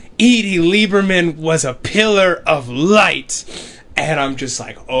podium. Edie Lieberman was a pillar of light. And I'm just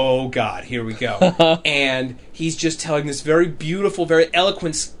like, oh, God, here we go. And he's just telling this very beautiful, very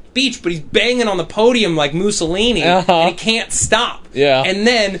eloquent speech, but he's banging on the podium like Mussolini, and he can't stop. And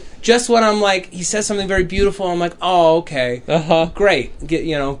then, just when I'm like, he says something very beautiful, I'm like, oh, okay, great,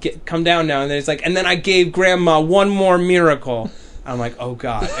 come down now. And then he's like, and then I gave Grandma one more miracle. I'm like, oh,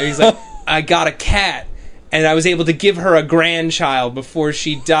 God. And he's like, I got a cat. And I was able to give her a grandchild before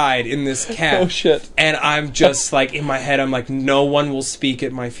she died in this cat. Oh, shit. And I'm just like, in my head, I'm like, no one will speak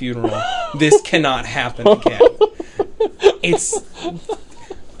at my funeral. This cannot happen again. It's...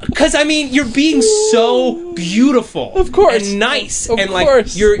 Because, I mean, you're being so beautiful. Of course. And nice. Of and, like,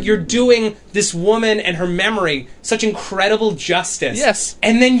 course. you're doing this woman and her memory such incredible justice. Yes.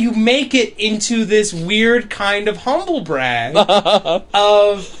 And then you make it into this weird kind of humble brag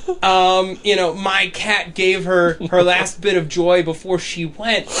of, my cat gave her last bit of joy before she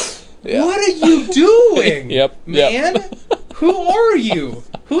went. What are you doing? Man? Who are you?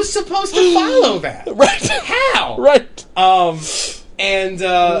 Who's supposed to follow that? Right. How? Right. And,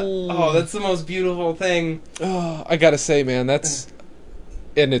 that's the most beautiful thing. Oh, I gotta say, man, that's...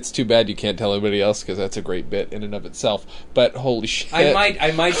 And it's too bad you can't tell anybody else, because that's a great bit in and of itself. But holy shit.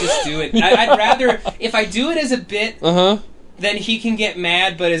 I might just do it. I'd rather... If I do it as a bit, then he can get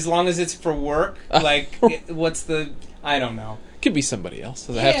mad, but as long as it's for work, like, what's the... I don't know. Could be somebody else.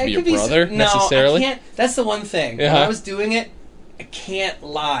 Doesn't have to be your brother, necessarily. No, I can't. That's the one thing. When I was doing it, I can't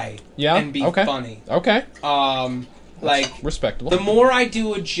lie and be funny. Okay. Like, respectable. The more I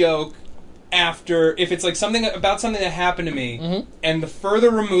do a joke if it's like something that happened to me, and the further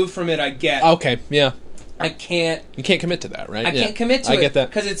removed from it I get, okay, yeah, I can't. You can't commit to that, right? I can't commit to it. I get that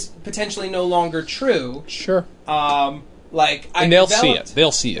because it's potentially no longer true. Sure. And they'll see it.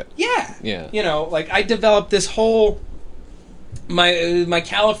 They'll see it. Yeah. Yeah. You know, like I developed this whole my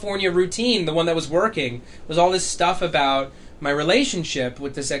California routine. The one that was working was all this stuff about my relationship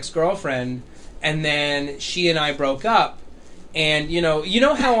with this ex-girlfriend, and then she and I broke up. And you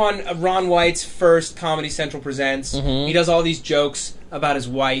know how on Ron White's first Comedy Central Presents, he does all these jokes about his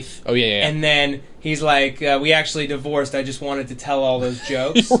wife. Oh yeah. And then he's like, "We actually divorced. I just wanted to tell all those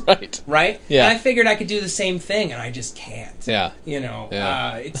jokes." Right. Yeah. And I figured I could do the same thing, and I just can't. Yeah. You know.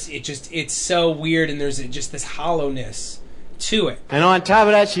 Yeah. It's so weird, and there's just this hollowness to it. And on top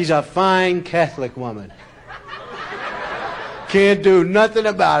of that, she's a fine Catholic woman. Can't do nothing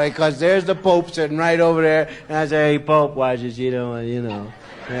about it because there's the Pope sitting right over there. And I say, hey, Pope, watch it, you know.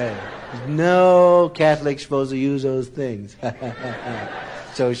 Hey, no Catholic's supposed to use those things.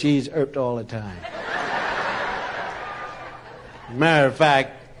 So she's irked all the time. Matter of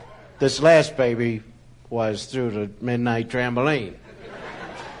fact, this last baby was through the midnight trampoline.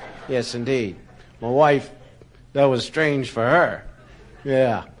 Yes, indeed. My wife, that was strange for her.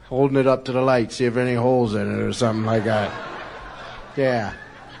 Yeah, holding it up to the light, see if any holes in it or something like that. Yeah.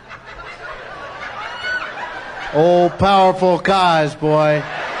 Old powerful cause, boy.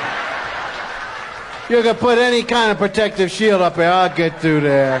 You can put any kind of protective shield up there, I'll get through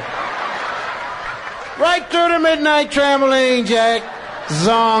there. Right through the midnight trampoline, Jack.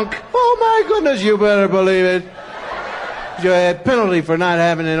 Zonk. Oh my goodness, you better believe it. You had penalty for not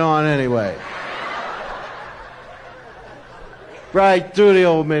having it on anyway. Right through the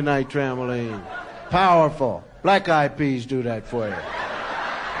old midnight trampoline. Powerful. Black Eyed Peas do that for you.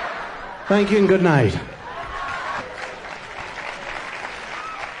 Thank you and good night.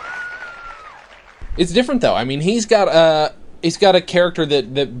 It's different though. I mean, he's got a character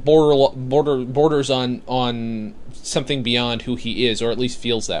that borders on something beyond who he is, or at least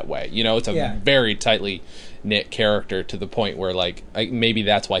feels that way. You know, it's a very tightly knit character to the point where, like, maybe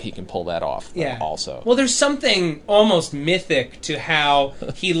that's why he can pull that off. Yeah. Also, well, there's something almost mythic to how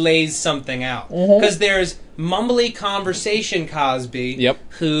he lays something out, because there's mumbly conversation Cosby,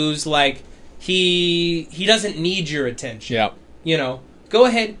 who's like he doesn't need your attention. Yep. You know, go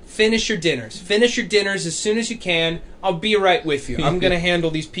ahead, finish your dinners. Finish your dinners as soon as you can. I'll be right with you. I'm going to handle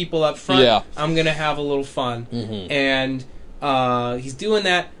these people up front. Yeah. I'm going to have a little fun. And he's doing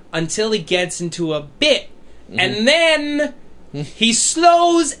that until he gets into a bit. And then he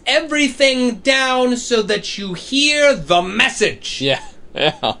slows everything down so that you hear the message. Yeah.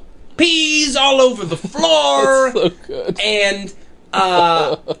 Peas all over the floor. That's so good. And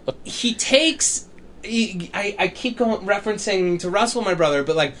he takes... I keep referencing to Russell, my brother,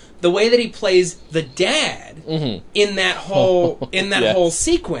 but like the way that he plays the dad in that whole whole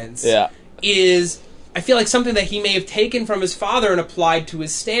sequence is, I feel like something that he may have taken from his father and applied to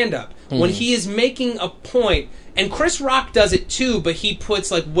his stand-up. When he is making a point, and Chris Rock does it too, but he puts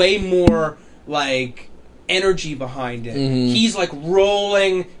like way more like energy behind it. He's like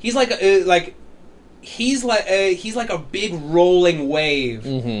rolling. He's like he's like a big rolling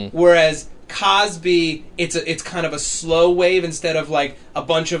wave, whereas Cosby, it's kind of a slow wave instead of like a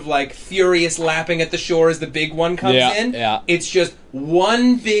bunch of like furious lapping at the shore as the big one comes in. Yeah. It's just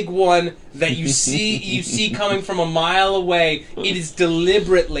one big one that you see coming from a mile away. It is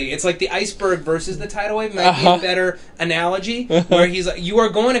deliberately. It's like the iceberg versus the tidal wave. Might be a better analogy, where he's like, you are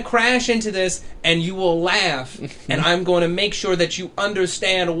going to crash into this and you will laugh, and I'm going to make sure that you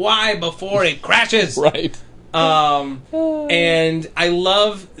understand why before it crashes. Right. And I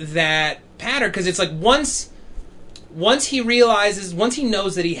love that pattern, because it's like once he realizes, once he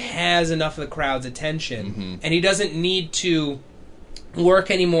knows that he has enough of the crowd's attention, and he doesn't need to work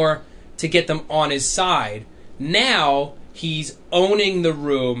anymore to get them on his side, now he's owning the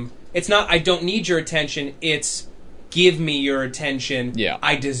room. It's not, I don't need your attention, it's give me your attention. Yeah.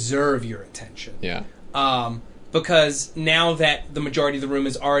 I deserve your attention. Yeah. Because now that the majority of the room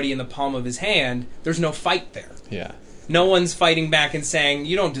is already in the palm of his hand, there's no fight there. Yeah. No one's fighting back and saying,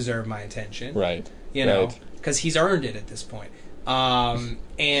 you don't deserve my attention. Right. You know, because he's earned it at this point.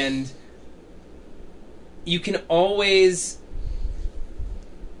 And you can always...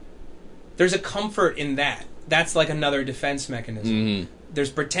 There's a comfort in that. That's like another defense mechanism.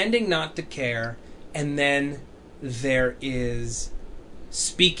 There's pretending not to care, and then there is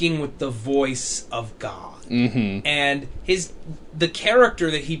speaking with the voice of God. And the character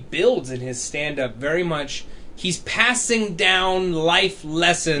that he builds in his stand-up very much... He's passing down life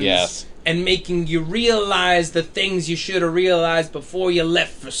lessons and making you realize the things you should have realized before you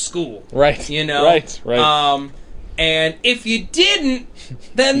left for school. Right. You know? Right. And if you didn't,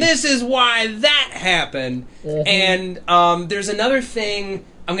 then this is why that happened. And there's another thing.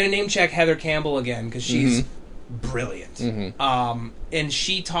 I'm going to name check Heather Campbell again because she's brilliant. And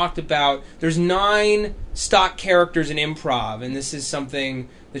she talked about there's 9 stock characters in improv, and this is something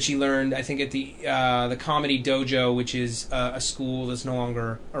that she learned, I think, at the Comedy Dojo, which is a school that's no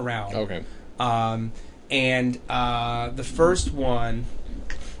longer around. Okay. And the first one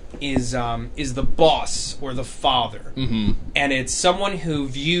is the boss or the father, and it's someone who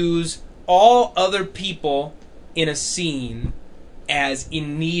views all other people in a scene as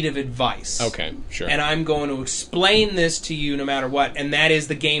in need of advice. Okay, sure. And I'm going to explain this to you no matter what, and that is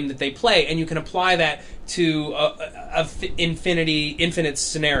the game that they play, and you can apply that to infinite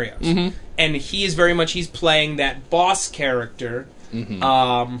scenarios. And he is very much, he's playing that boss character,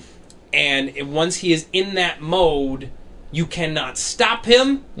 and once he is in that mode, you cannot stop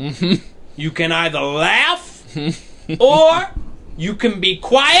him. You can either laugh or you can be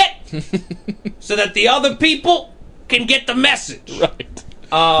quiet so that the other people can get the message. Right.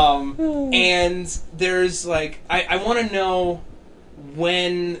 And there's like I want to know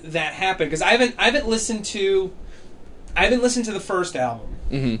when that happened because I haven't listened to the first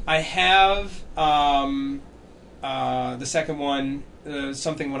album. I have the second one,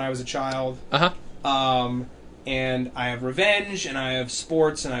 Something When I Was a Child. And I have Revenge, and I have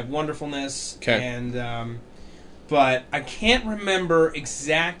Sports, and I have Wonderfulness. Okay. And but I can't remember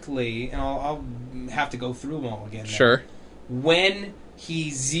exactly, and I'll have to go through them all again. Sure. When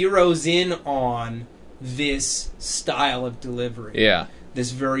he zeroes in on this style of delivery. Yeah.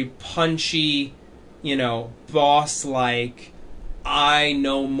 This very punchy, boss-like, I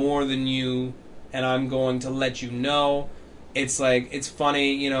know more than you, and I'm going to let you know. It's like, it's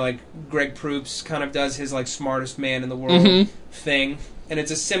funny, like Greg Proops kind of does his like smartest man in the world thing, and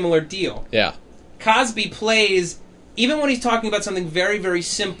it's a similar deal. Yeah. Cosby plays, even when he's talking about something very, very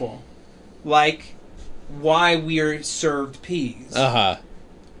simple, like why we're served peas.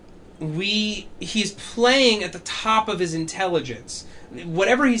 He's playing at the top of his intelligence.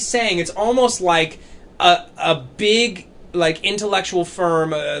 Whatever he's saying, it's almost like a big like intellectual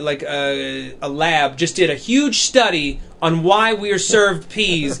firm, like a lab, just did a huge study on why we are served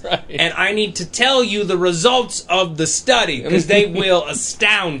peas, right. And I need to tell you the results of the study because they will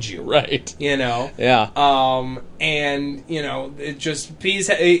astound you. Right. Yeah. And it just peas.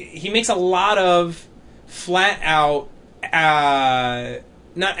 He makes a lot of flat out,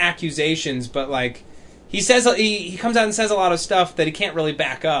 not accusations, but like he says he comes out and says a lot of stuff that he can't really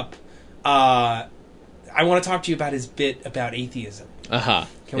back up. I want to talk to you about his bit about atheism.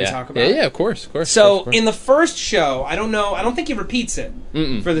 Can we talk about it? Yeah, of course. So, in the first show, I don't think he repeats it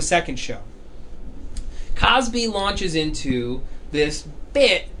for the second show. Cosby launches into this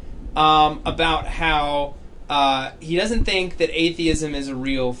bit about how he doesn't think that atheism is a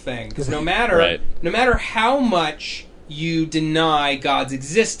real thing. Because no matter how much you deny God's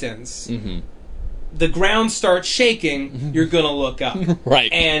existence, the ground starts shaking, you're going to look up.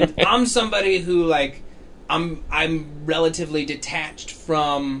 Right. And I'm somebody who, like, I'm relatively detached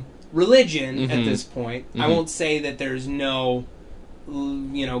from religion at this point. I won't say that there's no,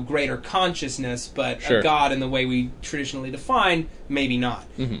 greater consciousness, but a God in the way we traditionally define, maybe not.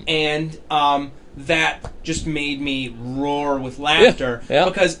 And that just made me roar with laughter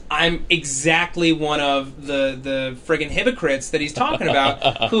because I'm exactly one of the friggin' hypocrites that he's talking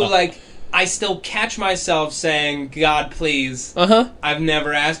about who, like, I still catch myself saying, God, please, I've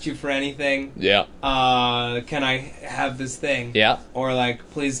never asked you for anything. Yeah. Can I have this thing? Yeah. Or like,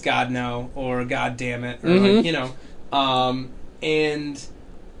 please, God, no. Or God damn it. Or like, and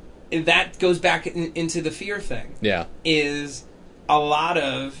that goes back into the fear thing. Yeah. Is a lot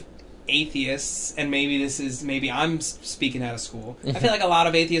of atheists, and maybe I'm speaking out of school. I feel like a lot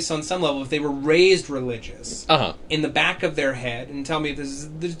of atheists on some level, if they were raised religious, in the back of their head, and tell me if this is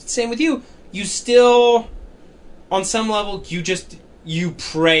the same with you, you still, on some level, you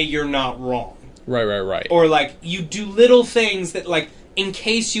pray you're not wrong. Right. Or like, you do little things that, like, in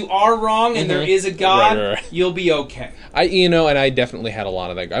case you are wrong and there is a God, right. You'll be okay. And I definitely had a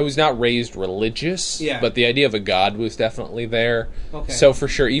lot of that. I was not raised religious, but the idea of a God was definitely there. Okay. So for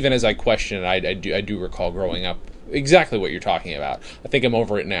sure, even as I question it, I do recall growing up exactly what you're talking about. I think I'm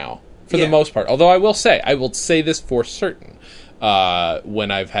over it now, for the most part. Although I will say this for certain,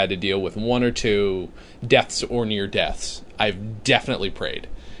 when I've had to deal with one or two deaths or near deaths, I've definitely prayed.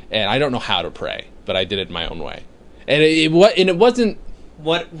 And I don't know how to pray, but I did it my own way. And it wasn't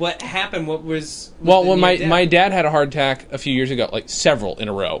What happened? What was well, the when near death? my dad had a heart attack a few years ago, like several in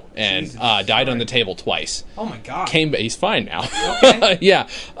a row, and Jesus died on the Christ. table twice. Oh my God! He's fine now. Okay. Yeah.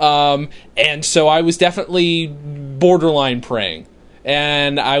 And so I was definitely borderline praying.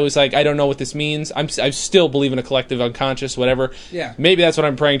 And I was like, I don't know what this means. I still believe in a collective unconscious, whatever. Yeah. Maybe that's what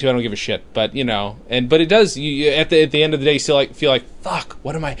I'm praying to. I don't give a shit. But but it does. You at the end of the day, you still feel like, fuck.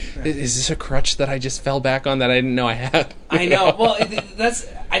 What am I? Is this a crutch that I just fell back on that I didn't know I had? I know. Well, that's.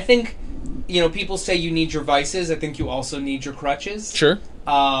 I think people say you need your vices. I think you also need your crutches. Sure.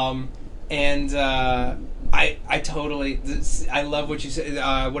 And I totally. I love what you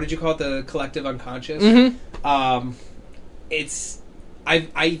said. What did you call it? The collective unconscious. Mm-hmm.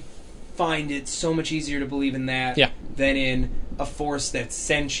 I find it so much easier to believe in that than in a force that's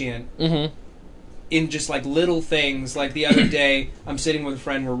sentient. Mm-hmm. In just like little things. Like the other day, I'm sitting with a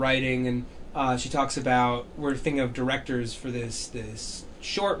friend, we're writing, and she talks about, we're thinking of directors for this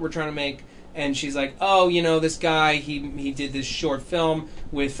short we're trying to make, and she's like, oh, this guy, he did this short film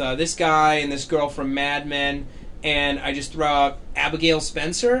with this guy and this girl from Mad Men, and I just throw out Abigail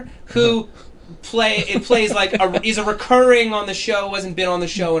Spencer, who plays like is a recurring on the show, hasn't been on the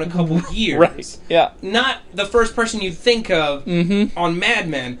show in a couple years. Right. Yeah. Not the first person you'd think of on Mad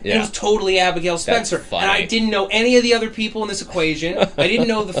Men. Yeah. It was totally Abigail Spencer. That's funny. And I didn't know any of the other people in this equation. I didn't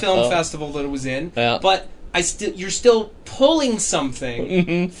know the film festival that it was in. Yeah. But you're still pulling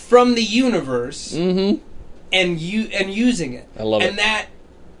something from the universe and using it. I love it. And that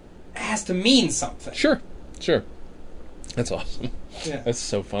has to mean something. Sure. That's awesome. Yeah. That's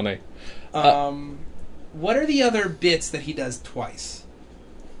so funny. What are the other bits that he does twice?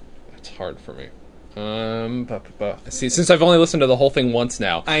 It's hard for me. See, since I've only listened to the whole thing once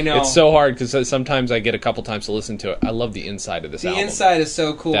now, I know it's so hard because sometimes I get a couple times to listen to it. I love the inside of this album. The inside is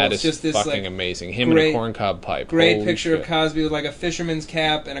so cool. That it's is just this fucking like amazing. Him great, in a corncob pipe. Great Holy picture shit. of Cosby with like a fisherman's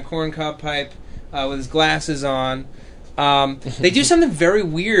cap and a corncob pipe with his glasses on. They do something very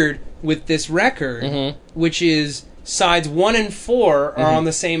weird with this record, which is sides 1 and 4 are on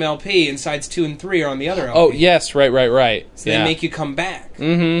the same LP, and sides 2 and 3 are on the other LP. Oh yes, right. So they make you come back.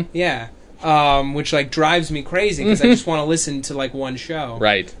 Mm-hmm. Yeah. Which like drives me crazy because I just want to listen to like one show.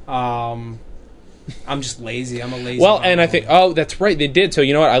 Right. I'm just lazy. I'm a lazy. Well, and I think that's right. They did. So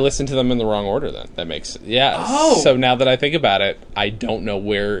you know what? I listened to them in the wrong order. Then that makes Oh. So now that I think about it, I don't know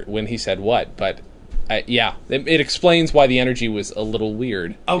when he said what, but. It explains why the energy was a little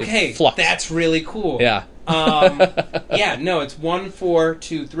weird. Okay, that's really cool. Yeah. It's 1, 4,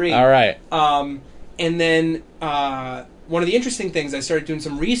 2, 3. All right. And then one of the interesting things, I started doing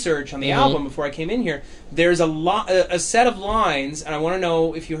some research on the album before I came in here. There's a set of lines, and I want to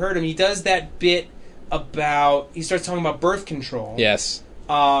know if you heard him. He does that bit about, he starts talking about birth control. Yes.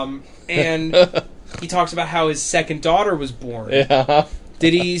 And he talks about how his second daughter was born. Yeah.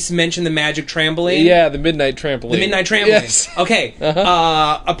 Did he mention the magic trampoline? Yeah, the midnight trampoline. The midnight trampoline. Yes. Okay.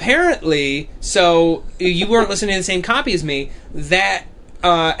 Apparently, so you weren't listening to the same copy as me. That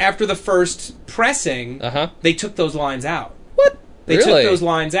after the first pressing, they took those lines out. What? They took those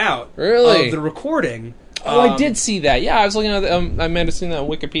lines out. Really? Of the recording. I did see that. Yeah, I was looking at. I might have seen that on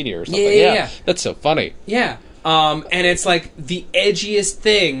Wikipedia or something. Yeah. That's so funny. Yeah. And it's like the edgiest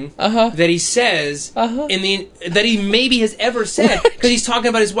thing that he says that he maybe has ever said, because he's talking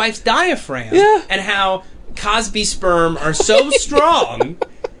about his wife's diaphragm and how Cosby sperm are so strong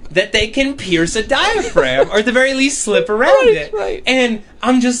that they can pierce a diaphragm, or at the very least slip around it. Right. And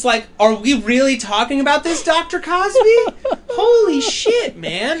I'm just like, are we really talking about this, Dr. Cosby? Holy shit,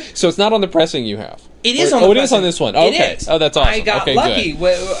 man. So it's not on the pressing you have? It is on the it pressing. is on this one. Oh, okay. It is. Oh, that's awesome. I got okay, lucky.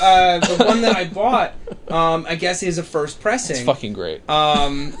 Good. The one that I bought, I guess, is a first pressing. It's fucking great.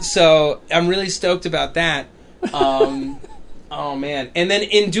 So I'm really stoked about that. Oh, man. And then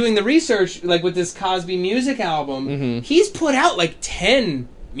in doing the research, like with this Cosby music album, he's put out like 10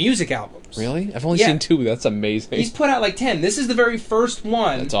 music albums. Really? I've only seen 2. That's amazing. He's put out like 10. This is the very first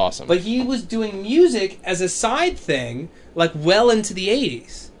one. That's awesome. But he was doing music as a side thing, like well into the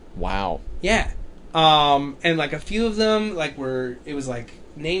 80s. Wow. Yeah. And like a few of them, like it was like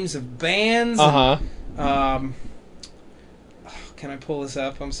names of bands. And, can I pull this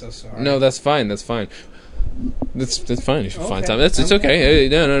up? I'm so sorry. No, that's fine. That's fine. That's fine. You should find time. It's Okay. okay. Hey,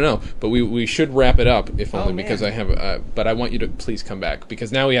 no. But we should wrap it up, if only man. because I have. But I want you to please come back,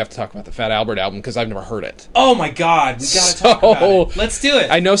 because now we have to talk about the Fat Albert album, because I've never heard it. Oh my God, we gotta talk about it. Let's do it.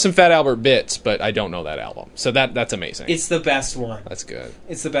 I know some Fat Albert bits, but I don't know that album. So that's amazing. It's the best one. That's good.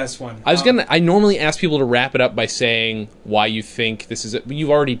 It's the best one. I normally ask people to wrap it up by saying why you think this is it.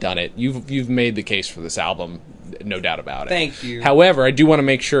 You've already done it. You've made the case for this album. no doubt about it. Thank you. However, I do want to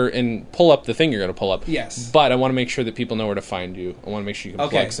make sure and pull up the thing you're going to pull up. Yes. But I want to make sure that people know where to find you. I want to make sure you can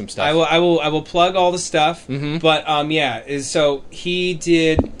plug some stuff. I will plug all the stuff. Mm-hmm. But so he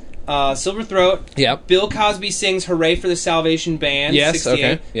did Silver Throat. Yep. Bill Cosby Sings Hooray for the Salvation Band. Yes, 68.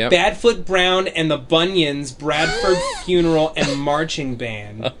 okay. Yep. Badfoot Brown and the Bunions, Bradford Funeral and Marching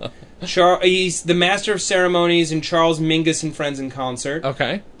Band. He's the Master of Ceremonies in Charles Mingus and Friends in Concert.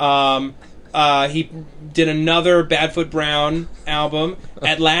 Okay. He did another Badfoot Brown album.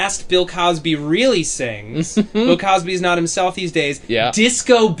 At last, Bill Cosby really sings. Bill Cosby's not himself these days. Yeah.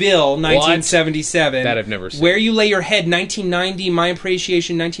 Disco Bill, 1977. That I've never seen. Where You Lay Your Head, 1990. My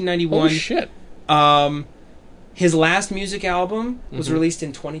Appreciation, 1991. Oh, shit. His last music album was released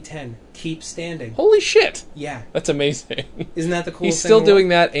in 2010. Keep Standing. Holy shit. Yeah. That's amazing. Isn't that the coolest He's still thing? doing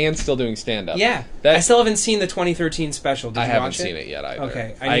that and still doing stand-up. Yeah. I still haven't seen the 2013 special. Did you watch it? I haven't seen it yet either.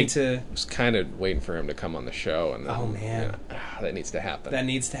 Okay. I was kind of waiting for him to come on the show. And then, oh, man. That needs to happen.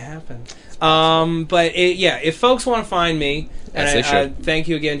 But if folks want to find me, yes, they should. Thank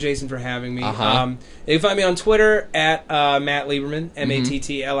you again, Jason, for having me. Uh-huh. You can find me on Twitter at Matt Lieberman,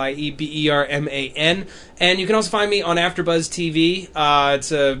 MattLieberman, and you can also find me on AfterBuzz TV.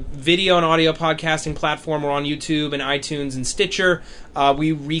 It's a video and audio podcasting platform. We're on YouTube and iTunes and Stitcher.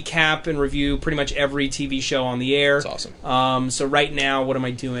 We recap and review pretty much every TV show on the air. That's awesome. So right now, what am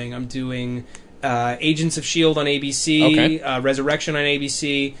I doing? I'm doing Agents of S.H.I.E.L.D. on ABC, Resurrection on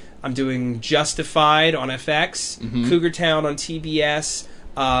ABC. I'm doing Justified on FX, Cougar Town on TBS,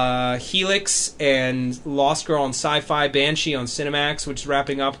 Helix and Lost Girl on Sci-Fi, Banshee on Cinemax, which is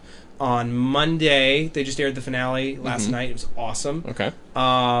wrapping up on Monday. They just aired the finale last night. It was awesome. Okay.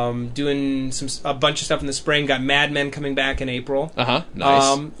 Doing a bunch of stuff in the spring. Got Mad Men coming back in April.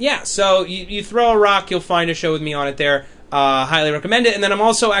 Nice. So you throw a rock, you'll find a show with me on it there. Highly recommend it. And then I'm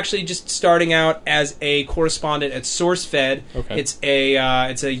also actually just starting out as a correspondent at SourceFed. Okay. It's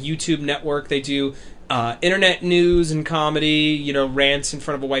a YouTube network. They do internet news and comedy, rants in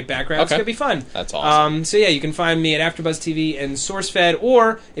front of a white background. It's going to be fun. That's awesome. So you can find me at AfterBuzz TV and SourceFed,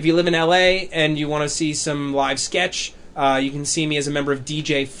 or if you live in LA and you want to see some live sketch, you can see me as a member of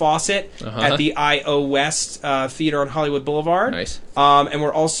DJ Fawcett at the I.O. West Theater on Hollywood Boulevard. Nice. And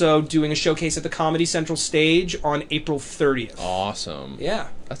we're also doing a showcase at the Comedy Central stage on April 30th. Awesome. Yeah.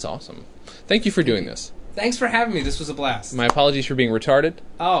 That's awesome. Thank you for doing this. Thanks for having me. This was a blast. My apologies for being retarded.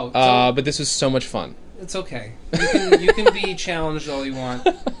 But this was so much fun. It's okay. You can be challenged all you want,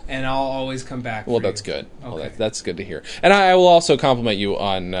 and I'll always come back. Well, that's good. Okay. Well, that's good to hear. And I will also compliment you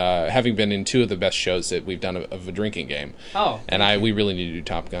on having been in two of the best shows that we've done of a drinking game. Oh, and we really need to do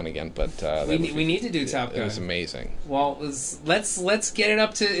Top Gun again, but we need to do Top Gun. It was amazing. Well, let's get it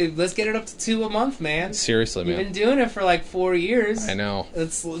up to 2 a month, man. Seriously, man. We've been doing it for like 4 years. I know.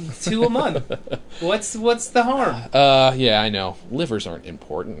 It's 2 a month. What's the harm? Yeah, I know. Livers aren't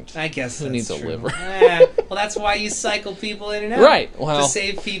important. I guess who needs a liver? Well, that's why you cycle people in and out, right? Well, to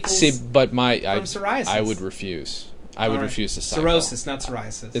save people. But from psoriasis. I would refuse. I would refuse to cycle. Cirrhosis, not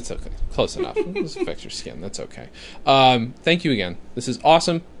psoriasis. It's okay. Close enough. This affects your skin. That's okay. Thank you again. This is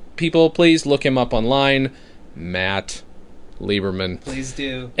awesome. People, please look him up online. Matt Lieberman. Please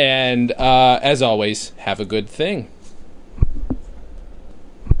do. And as always, have a good thing.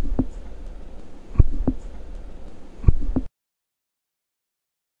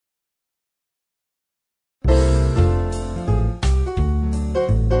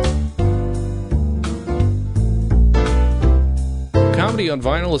 Comedy on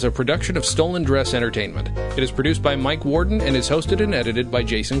Vinyl is a production of Stolen Dress Entertainment. It is produced by Mike Warden and is hosted and edited by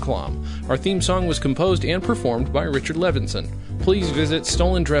Jason Klom. Our theme song was composed and performed by Richard Levinson. Please visit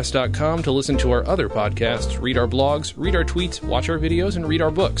stolendress.com to listen to our other podcasts, read our blogs, read our tweets, watch our videos, and read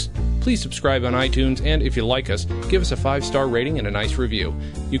our books. Please subscribe on iTunes, and if you like us, give us a 5-star rating and a nice review.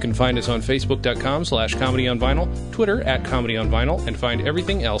 You can find us on Facebook.com/ComedyOnVinyl, Twitter @ComedyOnVinyl, and find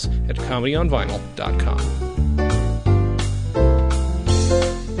everything else at ComedyOnVinyl.com.